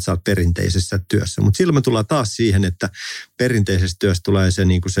versus se, että sä oot perinteisessä työssä. Mutta silloin me tullaan taas siihen, että perinteisessä työssä tulee se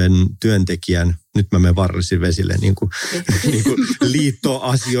niinku sen työntekijän, nyt mä menen varrellisin vesille niinku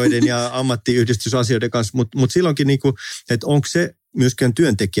liittoasioiden ja ammattiyhdistysasioiden kanssa, mutta silloinkin, niinku, että onko se myöskään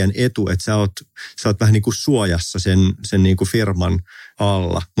työntekijän etu, että sä oot vähän niin kuin suojassa sen niin kuin firman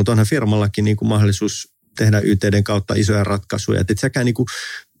alla, mutta onhan firmallakin niin kuin mahdollisuus tehdä YT:n kautta isoja ratkaisuja, että et säkään niin kuin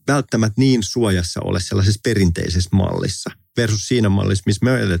välttämättä niin suojassa ole sellaisessa perinteisessä mallissa versus siinä mallissa, missä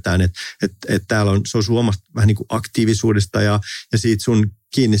me eletään, että täällä on, se on sun omasta vähän niin kuin aktiivisuudesta ja siitä sun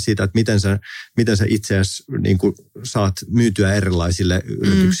kiinni siitä, että miten sä itse asiassa niin kuin saat myytyä erilaisille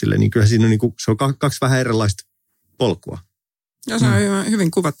yrityksille, niin kyllä siinä on, niin kuin, se on kaksi vähän erilaista polkua. Joo, se on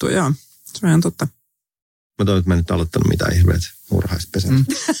hyvin kuvattu, joo. Se on ihan totta. Mä toivon, että mä en nyt aloittanut mitään ihmeitä murhaispesää.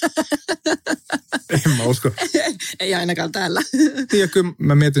 En mä usko. Ei ainakaan täällä. Ja kyllä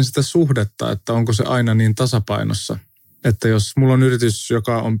mä mietin sitä suhdetta, että onko se aina niin tasapainossa. Että jos mulla on yritys,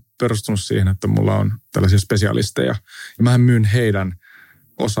 joka on perustunut siihen, että mulla on tällaisia spesialisteja, ja mähän myyn heidän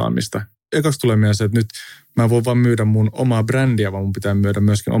osaamista. Ekaksi tulee mieleen se, että nyt mä en voi vaan myydä mun omaa brändiä, vaan mun pitää myydä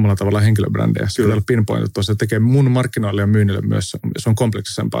myöskin omalla tavalla henkilöbrändiä. Se pitää olla pinpointattua. Se tekee mun markkinoille ja myynnille myös. Se on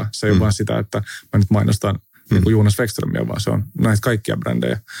kompleksisempaa. Se ei ole vaan sitä, että mä nyt mainostan niin kuin Jonas Wexströmiä, vaan se on näitä kaikkia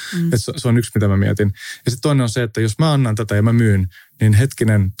brändejä. Se on yksi, mitä mä mietin. Ja sitten toinen on se, että jos mä annan tätä ja mä myyn, niin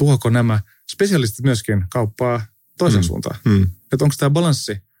hetkinen, tuoko nämä spesialistit myöskin kauppaa toisen suuntaan? Että onko tämä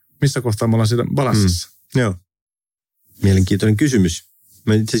balanssi? Missä kohtaa me ollaan siitä balanssissa? Joo. Mielenkiintoinen kysymys.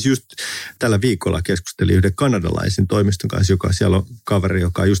 Mä itse asiassa just tällä viikolla keskustelin yhden kanadalaisen toimiston kanssa, siellä on kaveri,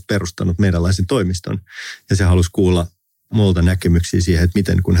 joka on just perustanut meidänlaisen toimiston. Ja se halusi kuulla multa näkemyksiä siihen, että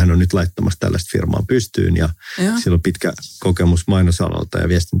miten kun hän on nyt laittamassa tällaista firmaa pystyyn. Ja sillä on pitkä kokemus mainosalalta ja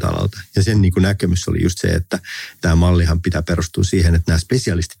viestintäalalta. Ja sen niin kuin näkemys oli just se, että tämä mallihan pitää perustua siihen, että nämä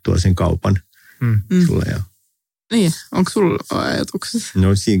spesialistit tuo sen kaupan sulle. Ja... Niin, onko sulla ajatuksia?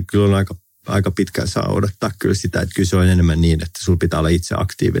 No siinä kyllä on aika pitkään saa odottaa kyllä sitä, että kyllä se on enemmän niin, että sulla pitää olla itse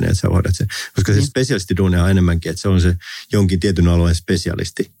aktiivinen, että sä hoidat sen. Koska se spesialistiduuni on enemmänkin, että se on se jonkin tietyn alueen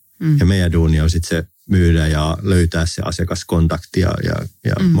spesialisti. Ja meidän duuni on sitten se myydä ja löytää se asiakaskontakti ja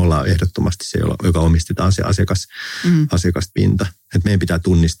me ollaan ehdottomasti se, joka omistetaan se asiakaspinta. Että meidän pitää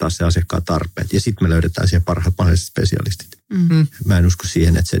tunnistaa se asiakkaan tarpeet ja sitten me löydetään siihen parhaat mahdolliset spesialistit. Mä en usko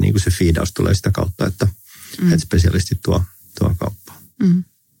siihen, että se, niin kuin se feedaus tulee sitä kautta, että spesialistit tuo kauppaa.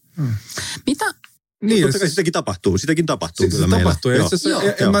 Mitä Niin, totta kai sitäkin tapahtuu kyllä meillä. Tapahtuu, ja itse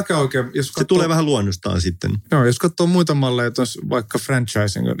asiassa en mäkään oikein. Se tulee vähän luonnostaan sitten. Joo, jos katsoo muita malleja, vaikka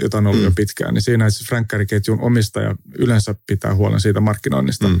franchising, jota on ollut jo pitkään, niin siinä itse frankkäriketjun omistaja yleensä pitää huolen siitä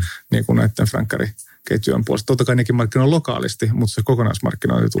markkinoinnista, niin kuin näiden frankkäriketjujen puolesta. Totta kai nekin markkinoi lokaalisti, mutta se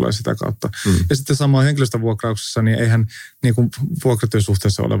kokonaismarkkinointi tulee sitä kautta. Ja sitten samaan henkilöstövuokrauksessa, niin eihän niin kuin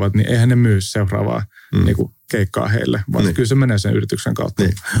vuokratyösuhteessa olevat, niin eihän ne myy seuraavaa niin kuin keikkaa heille, vaan kyllä se menee sen yrityksen kautta.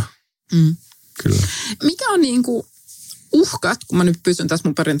 Kyllä. Mikä on niinku uhkat, kun mä nyt pysyn tässä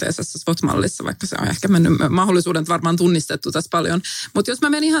mun perinteisessä SWOT-mallissa, vaikka se on ehkä mennyt mahdollisuudet varmaan tunnistettu tässä paljon. Mutta jos mä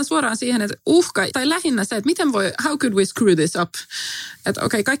menen ihan suoraan siihen, että uhka, tai lähinnä se, että miten how could we screw this up? Että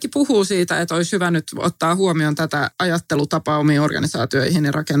okei, kaikki puhuu siitä, että olisi hyvä nyt ottaa huomioon tätä ajattelutapaa omiin organisaatioihin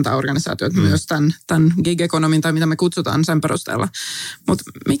ja rakentaa organisaatioita myös tämän gig-ekonomin tai mitä me kutsutaan sen perusteella. Mutta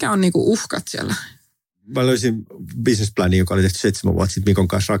mikä on niinku uhkat siellä? Mä löysin business-planin, joka oli tehty 7 vuotta sitten Mikon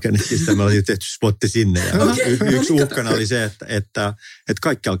kanssa rakennettiin sitä. Me oltiin tehty spotti sinne. Ja yksi uhkana oli se, että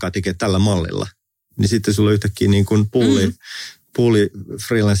kaikki alkaa tekemään tällä mallilla. Niin sitten sulla on yhtäkkiä niin kuin pooli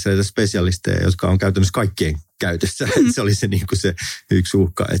freelancereita, spesialisteja, jotka on käytännössä kaikkien käytössä. Se oli se, niin kuin se yksi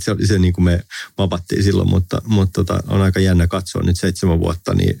uhka. Että se oli se, niin kuin me mapattiin silloin, mutta on aika jännä katsoa nyt 7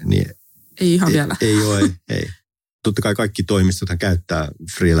 vuotta. Niin ei ihan vielä. Ei. Totta kai kaikki toimistothan käyttää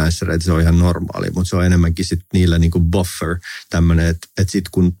freelancereita, se on ihan normaali, mutta se on enemmänkin sitten niillä niin kuin buffer, tämmöinen, että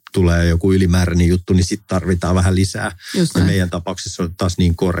sitten kun tulee joku ylimääräinen juttu, niin sitten tarvitaan vähän lisää. Ja meidän tapauksessa on taas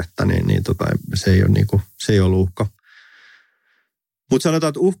niin korretta, niin se ei ole niinku, se ei ole uhka. Mutta sanotaan,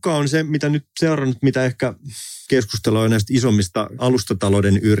 että uhka on se, mitä nyt seurannut, mitä ehkä keskustelua näistä isommista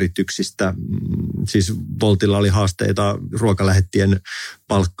alustatalouden yrityksistä. Siis Woltilla oli haasteita ruokalähettien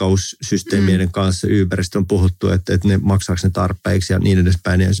palkkaussysteemien kanssa. Uberista on puhuttu, että ne maksaako ne tarpeeksi ja niin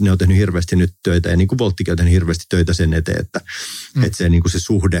edespäin. Ja ne on tehnyt hirveästi nyt töitä ja niin kuin Wolttikin on tehnyt hirveästi töitä sen eteen, että se, niin kuin se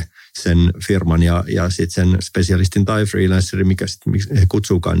suhde sen firman ja sitten sen specialistin tai freelancerin, mikä sitten he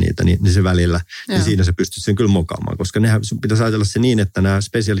kutsuukaan niitä, niin se välillä. Ja siinä sä pystyt sen kyllä mokaamaan, koska nehän pitäisi ajatella se niin, että nämä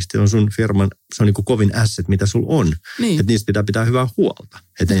specialistit on sun firman, se on niin kuin kovin asset, mitä sulla on. Niin. Että niistä pitää hyvää huolta.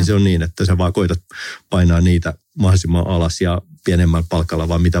 Että ei se ole niin, että sä vaan koitat painaa niitä mahdollisimman alas ja pienemmällä palkalla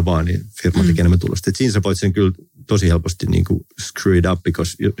vaan mitä vaan, niin firma tekee enemmän tulosta. Että siinä sä voit sen kyllä tosi helposti niin kuin screw it up,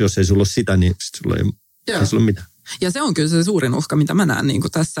 because jos ei sulla ole sitä, niin sulla ei sulla ole mitään. Ja se on kyllä se suurin uhka, mitä mä näen niin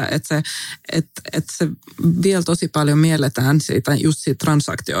kuin tässä, että se vielä tosi paljon mielletään siitä, just siitä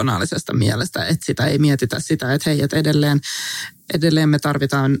transaktionaalisesta mielestä, että sitä ei mietitä sitä, että hei, että edelleen me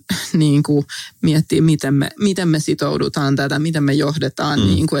tarvitaan niin kuin miettiä, miten me sitoudutaan tätä, miten me johdetaan,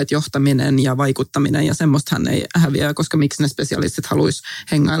 niin kuin, että johtaminen ja vaikuttaminen ja semmoistahan ei häviä, koska miksi ne spesialistit haluaisi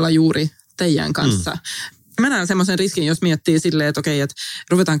hengailla juuri teidän kanssa. Mä näen semmoisen riskin, jos miettii silleen, että okei, että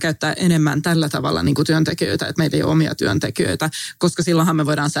ruvetaan käyttää enemmän tällä tavalla niin kuin työntekijöitä, että meillä ei ole omia työntekijöitä, koska silloinhan me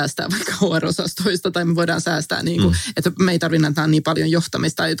voidaan säästää vaikka HR-osastoista tai me voidaan säästää, niin kuin, että me ei tarvitse niin paljon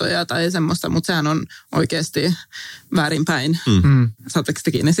johtamistaitoja tai semmoista, mutta sehän on oikeasti väärinpäin. Saatteko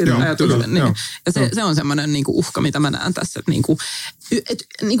te kiinni siitä ajatukselle? Niin. Ja se on semmoinen niin kuin uhka, mitä mä näen tässä, että niin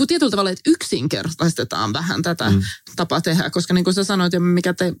kuin tietyllä tavalla, että yksinkertaistetaan vähän tätä tapaa tehdä, koska niin kuin sä sanoit, ja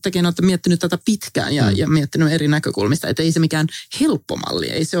mikä tekin olette miettinyt tätä pitkään ja miettinyt eri näkökulmista, että ei se mikään helppo malli,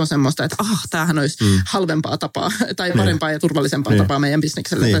 ei se ole semmoista, että tämähän olisi halvempaa tapaa tai parempaa ja turvallisempaa tapaa meidän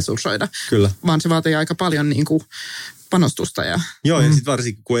bisnekselle resurssoida, vaan se vaatii aika paljon niin kuin panostusta. Joo, ja sitten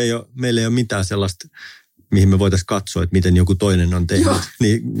varsinkin, kun meillä ei ole mitään sellaista, mihin me voitaisiin katsoa, että miten joku toinen on tehnyt.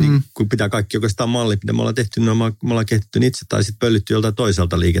 Niin kun pitää kaikki oikeastaan malli, mitä me ollaan tehty, niin me ollaan kehitetty itse tai sitten pölytty joltain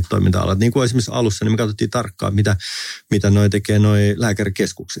toiselta liiketoiminta-alalta. Niin kuin esimerkiksi alussa, niin me katsottiin tarkkaan, mitä noi tekee noi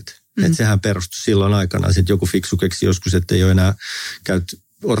lääkärikeskukset. Että sehän perustui silloin aikanaan. Sitten joku fiksu keksi joskus, että ei ole enää käyt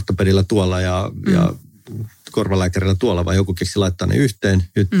ortopedilla tuolla ja korvalääkärillä tuolla, vaan joku keksi laittaa ne yhteen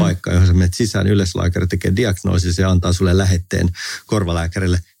paikkaan, johon sä menet sisään. Yleislääkäri tekee diagnoosin ja antaa sulle lähetteen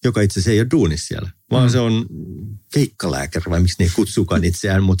korvalääkärille, joka itse asiassa ei ole duunissa siellä, vaan se on keikkalääkäri, vai miksi ne kutsukaan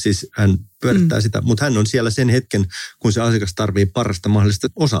itseään, mutta siis hän pyörittää sitä. Mutta hän on siellä sen hetken, kun se asiakas tarvii parasta mahdollista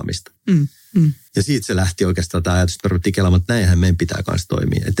osaamista. Ja siitä se lähti oikeastaan tämä ajatus, että ruvettiin kelaamaan, että näinhän meidän pitää kanssa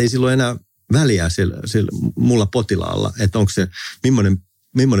toimia. Että ei silloin enää väliä sillä mulla potilaalla, että onko se,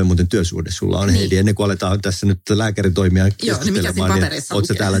 millainen muuten työsuhde sulla on, Heidi, ennen kuin aletaan tässä nyt lääkäritoimia keskustelemaan. Niin oletko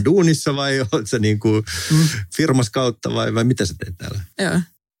sä täällä duunissa vai oletko sä niin kuin firmas kautta vai mitä sä teet täällä?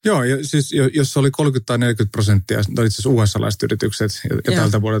 Joo, ja siis jos oli 30 tai 40%, tai itse asiassa USA-laiset yritykset ja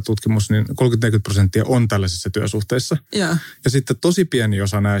tältä vuodelta tutkimus, niin 30-40% on tällaisissa työsuhteissa. Ja sitten tosi pieni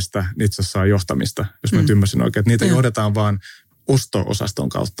osa näistä itse asiassa on johtamista, jos mä nyt ymmärsin oikein, että niitä johdetaan vaan osto-osaston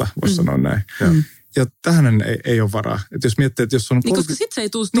kautta, voisi sanoa näin. Ja tähän ei ole varaa. Että jos miettii, että jos on... Niin, koska sitten se ei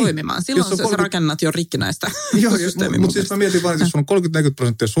tule toimimaan. Silloin sä rakennat jo rikkinäistä systeemiä. Mutta siis mä mietin vaan, että jos on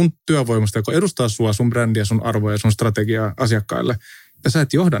 30-40% sun työvoimasta, joka edustaa sua, sun brändiä, sun arvoja, sun strategiaa asiakkaille, ja sä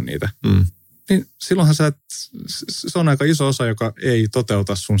et johda niitä, niin silloinhan se on aika iso osa, joka ei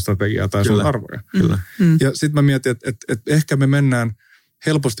toteuta sun strategiaa tai sun arvoja. Kyllä. Ja sitten mä mietin, että ehkä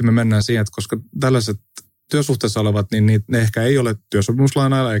helposti me mennään siihen, että koska tällaiset työsuhteessa olevat, niin ne ehkä ei ole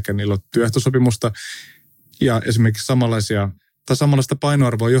työsopimuslainailla, eikä niillä ole työehtosopimusta. Ja esimerkiksi samanlaista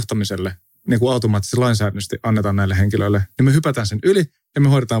painoarvoa johtamiselle, niin kuin automaattisesti lainsäädännöllisesti annetaan näille henkilöille, niin me hypätään sen yli ja me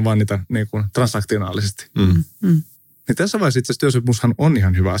hoidetaan vaan niitä niin kuin transaktionaalisesti. Niin tässä vaiheessa itse asiassa työsopimushan on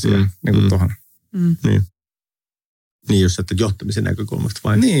ihan hyvä asia niin kuin tuohon. Niin, jos että johtamisen näkökulmasta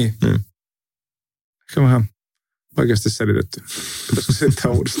vai? Niin. Ehkä vähän oikeasti selitetty. Pitäisikö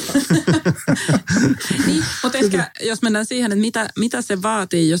selittää uudestaan? Niin, mutta ehkä jos mennään siihen, että mitä se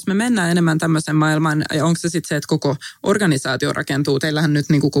vaatii, jos me mennään enemmän tämmöisen maailmaan, ja onko se sitten se, että koko organisaatio rakentuu, teillähän nyt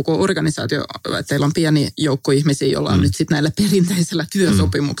niin kuin koko organisaatio, teillä on pieni joukko ihmisiä, joilla on nyt sitten näillä perinteisillä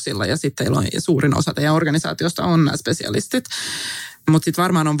työsopimuksilla, ja sitten teillä on suurin osa teidän organisaatiosta on nämä spesialistit. Mutta sitten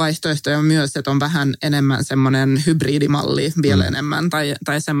varmaan on vaihtoehtoja myös, että on vähän enemmän semmoinen hybridimalli vielä enemmän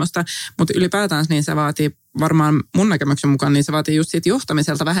tai semmoista. Mutta ylipäätään niin se vaatii varmaan mun näkemyksen mukaan, niin se vaatii just siitä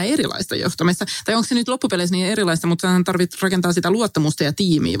johtamiselta vähän erilaista johtamista. Tai onko se nyt loppupeleissä niin erilaista, mutta sähän tarvitsee rakentaa sitä luottamusta ja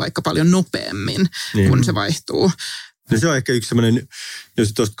tiimiä vaikka paljon nopeammin, kun se vaihtuu. No se on ehkä yksi semmoinen,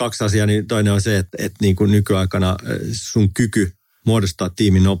 jos tuosta 2 asiaa, niin toinen on se, että niin kuin nykyaikana sun kyky muodostaa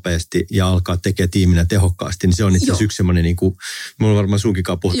tiimin nopeasti ja alkaa tekemään tiiminä tehokkaasti, niin se on itse asiassa yksi semmoinen, niin kuin, mulla on varmaan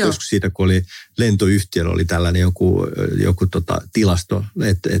sunkinkaan puhuttu joskus siitä, kun oli lentoyhtiöllä oli tällainen joku tilasto,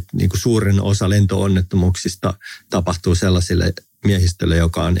 että niin kuin suurin osa lentoonnettomuuksista tapahtuu sellaisille miehistölle,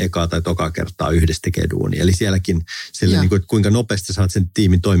 joka on ekaa tai tokaa kertaa yhdessä tekee duunia. Eli sielläkin, niin kuin, että kuinka nopeasti saat sen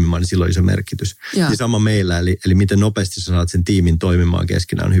tiimin toimimaan, niin silloin on iso merkitys. Ja sama meillä, eli miten nopeasti sä saat sen tiimin toimimaan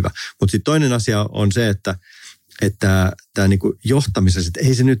keskenään on hyvä. Mutta sitten toinen asia on se, että tämä niinku johtamisessa, että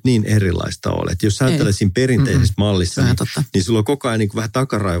ei se nyt niin erilaista ole. Että jos sä ajattelet siinä perinteisessä mallissa, niin sulla on koko ajan niinku vähän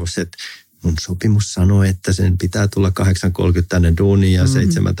takaraivossa, että mun sopimus sanoo, että sen pitää tulla 8.30 tänne duuniin ja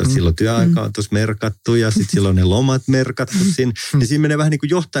 17 silloin työaika on tuossa merkattu ja sitten silloin ne lomat merkattu siinä. Ja siinä menee vähän niin kuin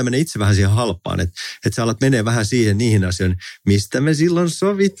johtaja menee itse vähän siihen halpaan, että sä alat menee vähän niihin asioihin, mistä me silloin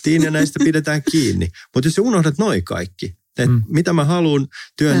sovittiin ja näistä pidetään kiinni. Mutta jos sä unohdat noi kaikki, että mitä mä haluan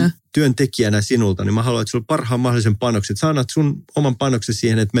työntekijänä sinulta, niin mä haluan, että sulla on parhaan mahdollisen panoksen. Sä annat sun oman panoksen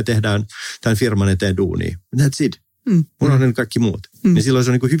siihen, että me tehdään tämän firman eteen duunia. That's it. Unohdan kaikki muut. Niin silloin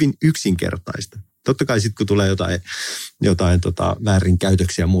se on niin kuin hyvin yksinkertaista. Totta kai sitten kun tulee jotain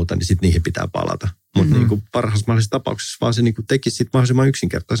väärinkäytöksiä ja muuta, niin sitten niihin pitää palata. Mutta niin kuin parhaassa mahdollisessa tapauksessa vaan se niin kuin tekisi sitten mahdollisimman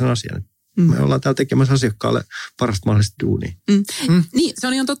yksinkertaisen asian. Me ollaan täällä tekemässä asiakkaalle parasta mahdollista duunia. Niin, se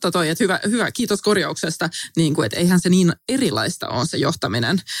on ihan totta toi, että hyvä kiitos korjauksesta, niin kuin, että eihän se niin erilaista ole se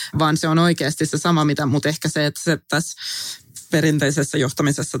johtaminen, vaan se on oikeasti se sama, mutta ehkä se, että se tässä perinteisessä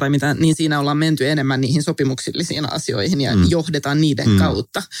johtamisessa tai mitä, niin siinä ollaan menty enemmän niihin sopimuksillisiin asioihin ja johdetaan niiden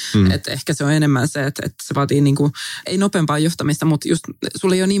kautta. Että ehkä se on enemmän se, että se vaatii niin kuin, ei nopeampaa johtamista, mutta just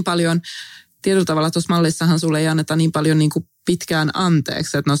sulla ei ole niin paljon, tietyllä tavalla tuossa mallissahan sulle ei anneta niin paljon niin kuin pitkään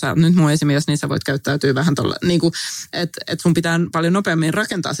anteeksi, että no sä nyt mun esimies, niin sä voit käyttäytyä vähän tuolla, niin kuin, että sun pitää paljon nopeammin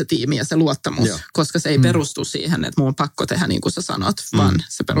rakentaa se tiimi ja se luottamus, koska se ei perustu siihen, että mun on pakko tehdä niin kuin sä sanot, vaan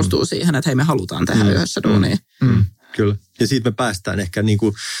se perustuu siihen, että hei me halutaan tehdä yhdessä duunia. Kyllä. Ja siitä me päästään ehkä niin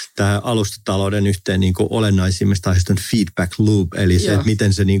kuin tähän alustatalouden yhteen niin kuin olennaisimmista aiheista feedback loop, eli se, että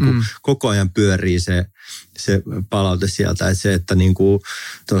miten se niin kuin koko ajan pyörii se palaute sieltä. Että se, että niin kuin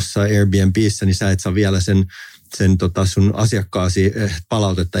tuossa Airbnbissä, niin sä et saa vielä sen sun asiakkaasi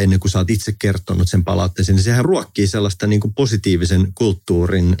palautetta ennen kuin sä oot itse kertonut sen palautteeseen, niin sehän ruokkii sellaista niin kuin positiivisen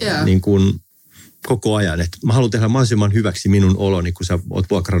kulttuurin niin kuin koko ajan, että mä haluan tehdä mahdollisimman hyväksi minun oloni, kun sä oot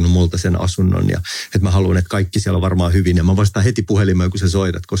vuokrannut multa sen asunnon ja että mä haluan, että kaikki siellä on varmaan hyvin ja mä vastaan heti puhelimeen, kun sä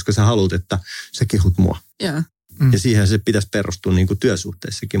soitat, koska sä haluat, että sä kehut mua. Ja siihen se pitäisi perustua niin kuin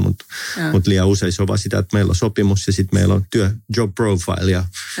työsuhteessakin, mutta liian usein se on vaan sitä, että meillä on sopimus ja sitten meillä on job profile ja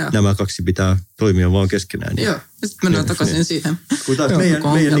nämä kaksi pitää toimia vaan keskenään. Joo, ja sitten mennään takaisin siihen. Kun taas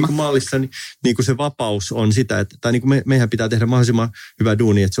meidän niin kuin mallissa niin kuin se vapaus on sitä, että tai niin kuin meidän pitää tehdä mahdollisimman hyvä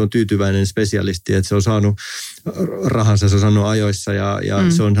duuni, että se on tyytyväinen spesialisti, että se on saanut rahansa, se on saanut ajoissa ja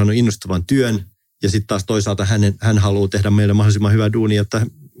se on saanut innostavan työn ja sitten taas toisaalta hän haluaa tehdä meille mahdollisimman hyvä duuni, että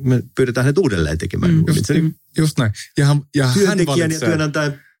me pyydetään hänet uudelleen tekemään. Just näin. Ja työntekijän ja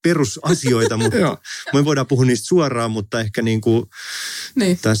työnantajan perusasioita, mutta me voidaan puhua niistä suoraan, mutta ehkä niin kuin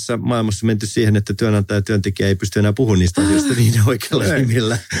tässä maailmassa menty siihen, että työnantaja ja työntekijä ei pysty enää puhumaan niistä asioista niin oikealla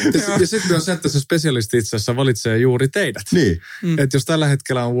nimillä. Ja sitten on se, että se spesialisti itse asiassa valitsee juuri teidät. Niin. Että jos tällä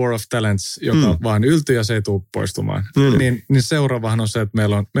hetkellä on War of Talents, joka vaan yltyy ja se ei tule poistumaan, niin seuraavahan on se, että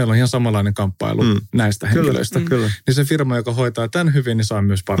meillä on ihan samanlainen kamppailu näistä henkilöistä. Kyllä. Niin se firma, joka hoitaa tämän hyvin, niin saa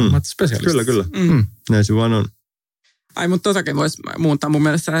myös parhaat spesialistit. Kyllä. Näin se vaan on. Ai, mutta totakin voisi muuttaa mun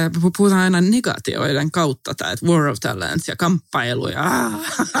mielestä. Puhutaan aina negatioiden kautta, tämä, että War of Talents ja kamppailu ja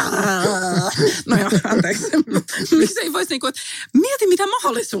no joo, anteeksi. Miksi ei voisi niinku, että mieti mitä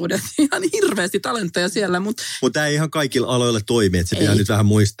mahdollisuudet, ihan hirveästi talentteja siellä. Mutta tämä ei ihan kaikilla aloilla toimi, että se pitää nyt vähän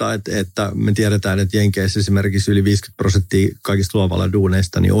muistaa, että me tiedetään, että Jenkeissä esimerkiksi yli 50% kaikista luovalla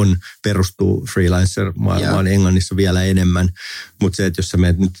duuneista niin perustuu freelancer-maailmaan, Englannissa vielä enemmän. Mutta se, että jos sä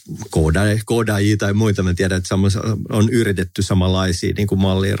menet nyt koodaajia tai muita, mä tiedän, että on yritetty samanlaisia niin kuin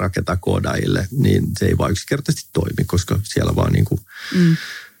mallia rakentaa koodaajille, niin se ei vaan yksinkertaisesti toimi, koska siellä vaan niin kuin,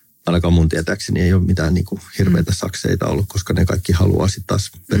 ainakaan mun tietääkseni ei ole mitään niin kuin hirveitä sakseita ollut, koska ne kaikki haluaa sitten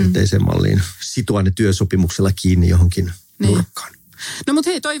taas perinteiseen malliin sitoa ne työsopimuksella kiinni johonkin nurkkaan. No mutta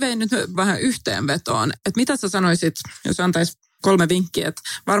hei, toi vei nyt vähän yhteenvetoon, että mitä sä sanoisit, jos antaisi 3 vinkkiä, että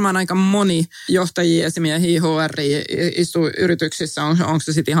varmaan aika moni johtajia, esimiehiä, HR istuu yrityksissä, onko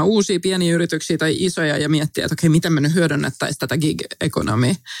se sitten ihan uusia pieniä yrityksiä tai isoja ja miettii, että okei, miten me nyt hyödynnettäisiin tätä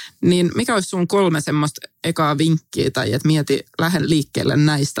gig-ekonomiaa. Niin mikä olisi sun 3 semmoista ekaa vinkkiä tai että lähde liikkeelle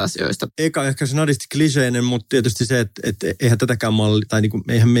näistä asioista? Eka ehkä snadisti kliseinen, mutta tietysti se, että eihän tätäkään mallia, tai niin kuin,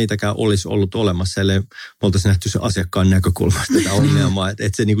 eihän meitäkään olisi ollut olemassa, ellei me oltaisiin nähty se asiakkaan näkökulmasta tätä ongelmaa, että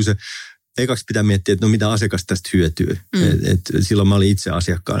se niin kuin se ekaksi pitää miettiä, että no mitä asiakas tästä hyötyy. Silloin mä olin itse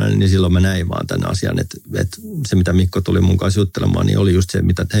asiakkaana, niin silloin mä näin vaan tämän asian, että se mitä Mikko tuli mun kanssa juttelemaan, niin oli just se,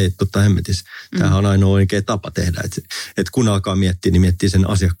 mitä hei, totta hemmetis, tämähän on ainoa oikea tapa tehdä. Että kun alkaa miettiä, niin miettii sen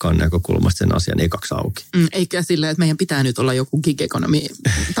asiakkaan näkökulmasta sen asian ekaksi auki. Eikä silleen, että meidän pitää nyt olla joku gig-ekonomi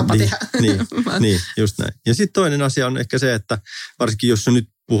tapa tehdä. niin, just näin. Ja sitten toinen asia on ehkä se, että varsinkin jos nyt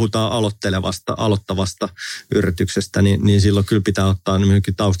puhutaan aloittavasta yrityksestä, niin silloin kyllä pitää ottaa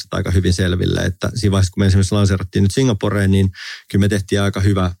myöskin taustat aika hyvin selville. Että siinä vaiheessa, kun me esimerkiksi lanseerattiin nyt Singaporeen, niin kyllä me tehtiin aika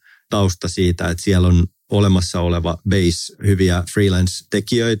hyvä tausta siitä, että siellä on olemassa oleva base hyviä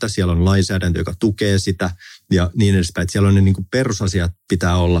freelance-tekijöitä, siellä on lainsäädäntö, joka tukee sitä ja niin edespäin. Että siellä on ne niin kuin perusasiat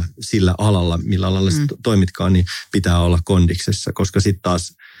pitää olla sillä alalla, millä alalla toimitkaan, niin pitää olla kondiksessa, koska sitten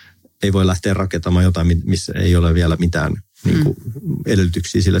taas ei voi lähteä rakentamaan jotain, missä ei ole vielä mitään niin kuin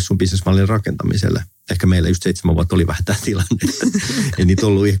edellytyksiä sille sun businessmallin rakentamiselle. Ehkä meillä just 7 vuotta oli vähän tämä tilanne. Ei niitä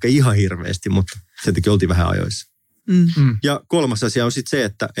ollut ehkä ihan hirveästi, mutta sieltäkin oltiin vähän ajoissa. Ja 3. asia on sitten se,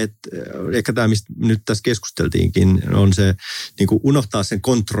 että ehkä tämä, mistä nyt tässä keskusteltiinkin, on se niin kuin unohtaa sen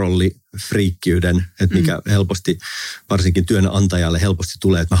kontrollifriikkiyden, että mikä helposti, varsinkin työnantajalle helposti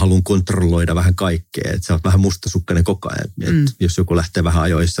tulee, että mä haluan kontrolloida vähän kaikkea, että sä oot vähän mustasukkainen koko ajan. Että jos joku lähtee vähän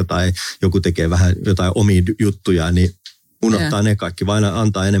ajoissa tai joku tekee vähän jotain omia juttuja, niin unohtaa ne kaikki, vaan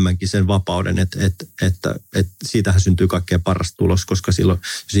antaa enemmänkin sen vapauden, että siitähän syntyy kaikkein paras tulos, koska silloin,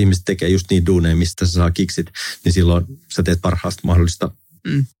 jos ihmiset tekee just niin duuneja, mistä sä saa kiksit, niin silloin sä teet parhaasta mahdollista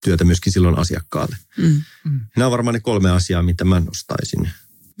työtä myöskin silloin asiakkaalle. Nämä on varmaan ne 3 asiaa, mitä mä nostaisin.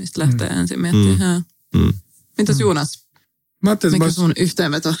 Mistä lähtee ensin miettimään? Mitäs Joonas? Mikä sun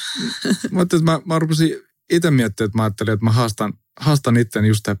yhteenveto? Mä rupesin itse miettimään, että mä ajattelin, että mä haastan itteni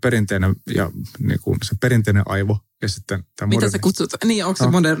just tämä perinteinen ja niin kuin se perinteinen aivo. Ja sitten tämä mitä sä kutsut? Niin, onko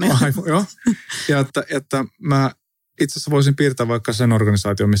se modernia? Aivo, joo. Ja että mä itse asiassa voisin piirtää vaikka sen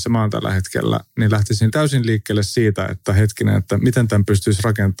organisaation, missä mä oon tällä hetkellä, niin lähtisin täysin liikkeelle siitä, että hetkinen, että miten tämän pystyisi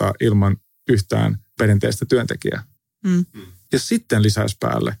rakentaa ilman yhtään perinteistä työntekijää. Ja sitten lisäisi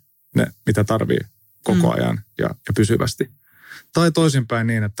päälle ne, mitä tarvii koko ajan ja pysyvästi. Tai toisinpäin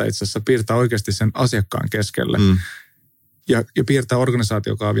niin, että itse asiassa piirtää oikeasti sen asiakkaan keskelle. Ja piirtää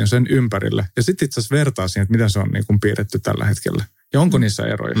organisaatiokaavion sen ympärille. Ja sitten itse asiassa vertaa siihen, että miten se on niin kuin piirretty tällä hetkellä. Ja onko niissä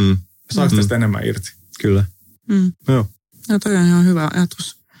eroja? Saako tästä enemmän irti? Kyllä. Joo. No toi on ihan hyvä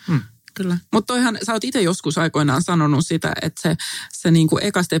ajatus. Kyllä. Mutta toihan, sä oot itse joskus aikoinaan sanonut sitä, että se niin kuin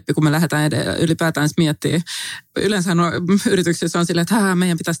eka steppi, kun me lähdetään ylipäätään miettimään, yleensä yrityksissä on silleen, että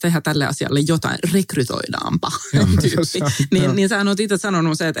meidän pitäisi tehdä tälle asialle jotain, rekrytoidaanpa niin sä oot itse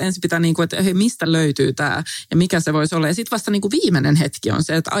sanonut se, että ensin pitää niin kuin, että hei, mistä löytyy tämä ja mikä se voisi olla. Ja sitten vasta niin kuin viimeinen hetki on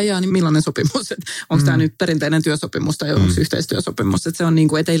se, että niin millainen sopimus, että onko tämä nyt perinteinen työsopimus tai onko yhteistyösopimus. Että se on niin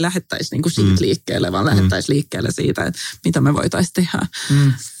kuin, että ei lähettäisi niin kuin siitä liikkeelle, vaan lähettäisi liikkeelle siitä, että mitä me voitaisiin tehdä.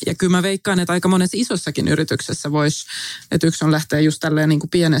 Ja kyllä mä mä veikkaan, että aika monessa isossakin yrityksessä voisi, että yksi on lähteä just tälleen niin kuin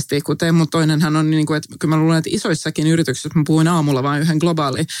pienesti, kuten, mutta toinenhan on niin kuin, että kyllä mä luulen, että isoissakin yrityksissä, mä puhuin aamulla vain yhden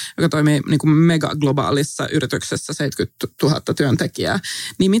globaali, joka toimii niin kuin megaglobaalissa yrityksessä 70 000 työntekijää,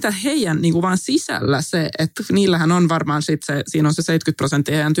 niin mitä heidän niin kuin vaan sisällä se, että niillähän on varmaan sitten se, siinä on se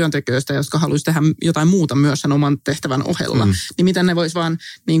 70% heidän työntekijöistä, jotka haluaisi tehdä jotain muuta myös sen oman tehtävän ohella, niin miten ne vois vaan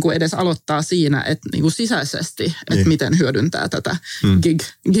niin kuin edes aloittaa siinä, että niin kuin sisäisesti, että miten hyödyntää tätä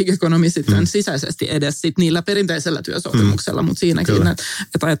gig-ekonomi sitten sisäisesti edes sit niillä perinteisellä työsopimuksella, mutta siinäkin, että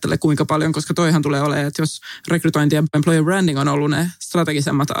ajattele kuinka paljon, koska toihan tulee olemaan, että jos rekrytointi ja employer branding on ollut ne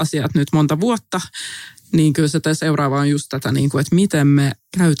strategisemmat asiat nyt monta vuotta, niin kyllä se seuraava on just tätä, niin kuin, että miten me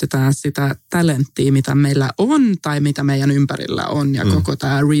käytetään sitä talenttia, mitä meillä on tai mitä meidän ympärillä on ja koko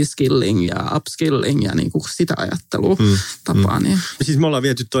tämä reskilling ja upskilling ja niin kuin sitä ajattelutapaa. Niin. Siis me ollaan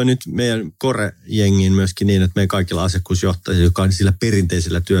viety toi nyt meidän Kore-jengiin myöskin niin, että meidän kaikilla asiakkuusjohtajilla, joka on sillä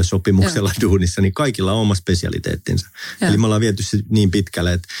perinteisellä työsopimuksella duunissa, niin kaikilla on oma spesialiteettinsa. Eli me ollaan viety se niin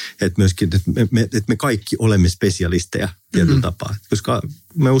pitkälle, että myöskin, että me kaikki olemme spesialisteja tietyllä tapaa. Koska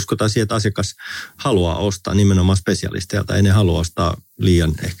me uskotaan siihen, että asiakas haluaa ostaa nimenomaan spesialisteilta, ei ne halua ostaa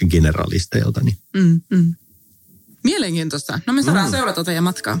liian ehkä generalisteilta. Niin. Mielenkiintoista. No me saadaan seurata teidän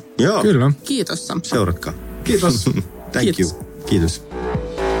matkaa. Joo. Kyllä. Kiitos, Samppa. Seuratkaa. Kiitos. Thank you. Kiitos.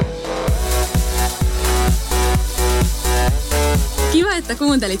 Kiva, että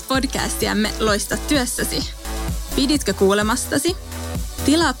kuuntelit podcastiamme Loista työssäsi. Piditkö kuulemastasi?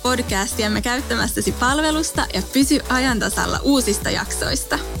 Tilaa podcastiamme käyttämästäsi palvelusta ja pysy ajan tasalla uusista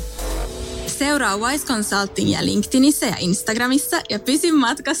jaksoista. Seuraa Wise Consultingia LinkedInissä ja Instagramissa ja pysy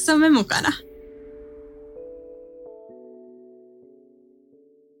matkassamme mukana.